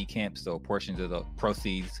HBCU ID camps. So portions of the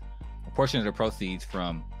proceeds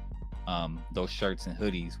from those shirts and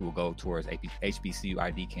hoodies will go towards HBCU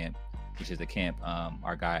ID camp, which is a camp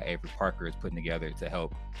our guy Avery Parker is putting together to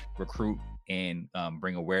help recruit and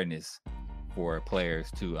bring awareness for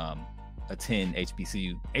players to attend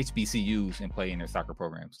HBCUs and play in their soccer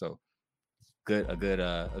programs. So a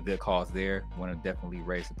good cause there. Want to definitely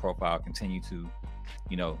raise the profile, continue to,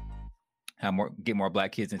 get more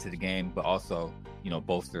black kids into the game, but also,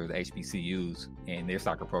 bolster the HBCUs and their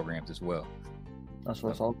soccer programs as well. That's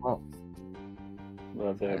what it's all about.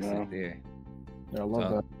 Love that, man. There. Yeah, I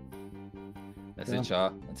love that. That's it,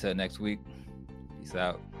 y'all. Until next week. Peace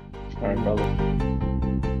out. All right, brother.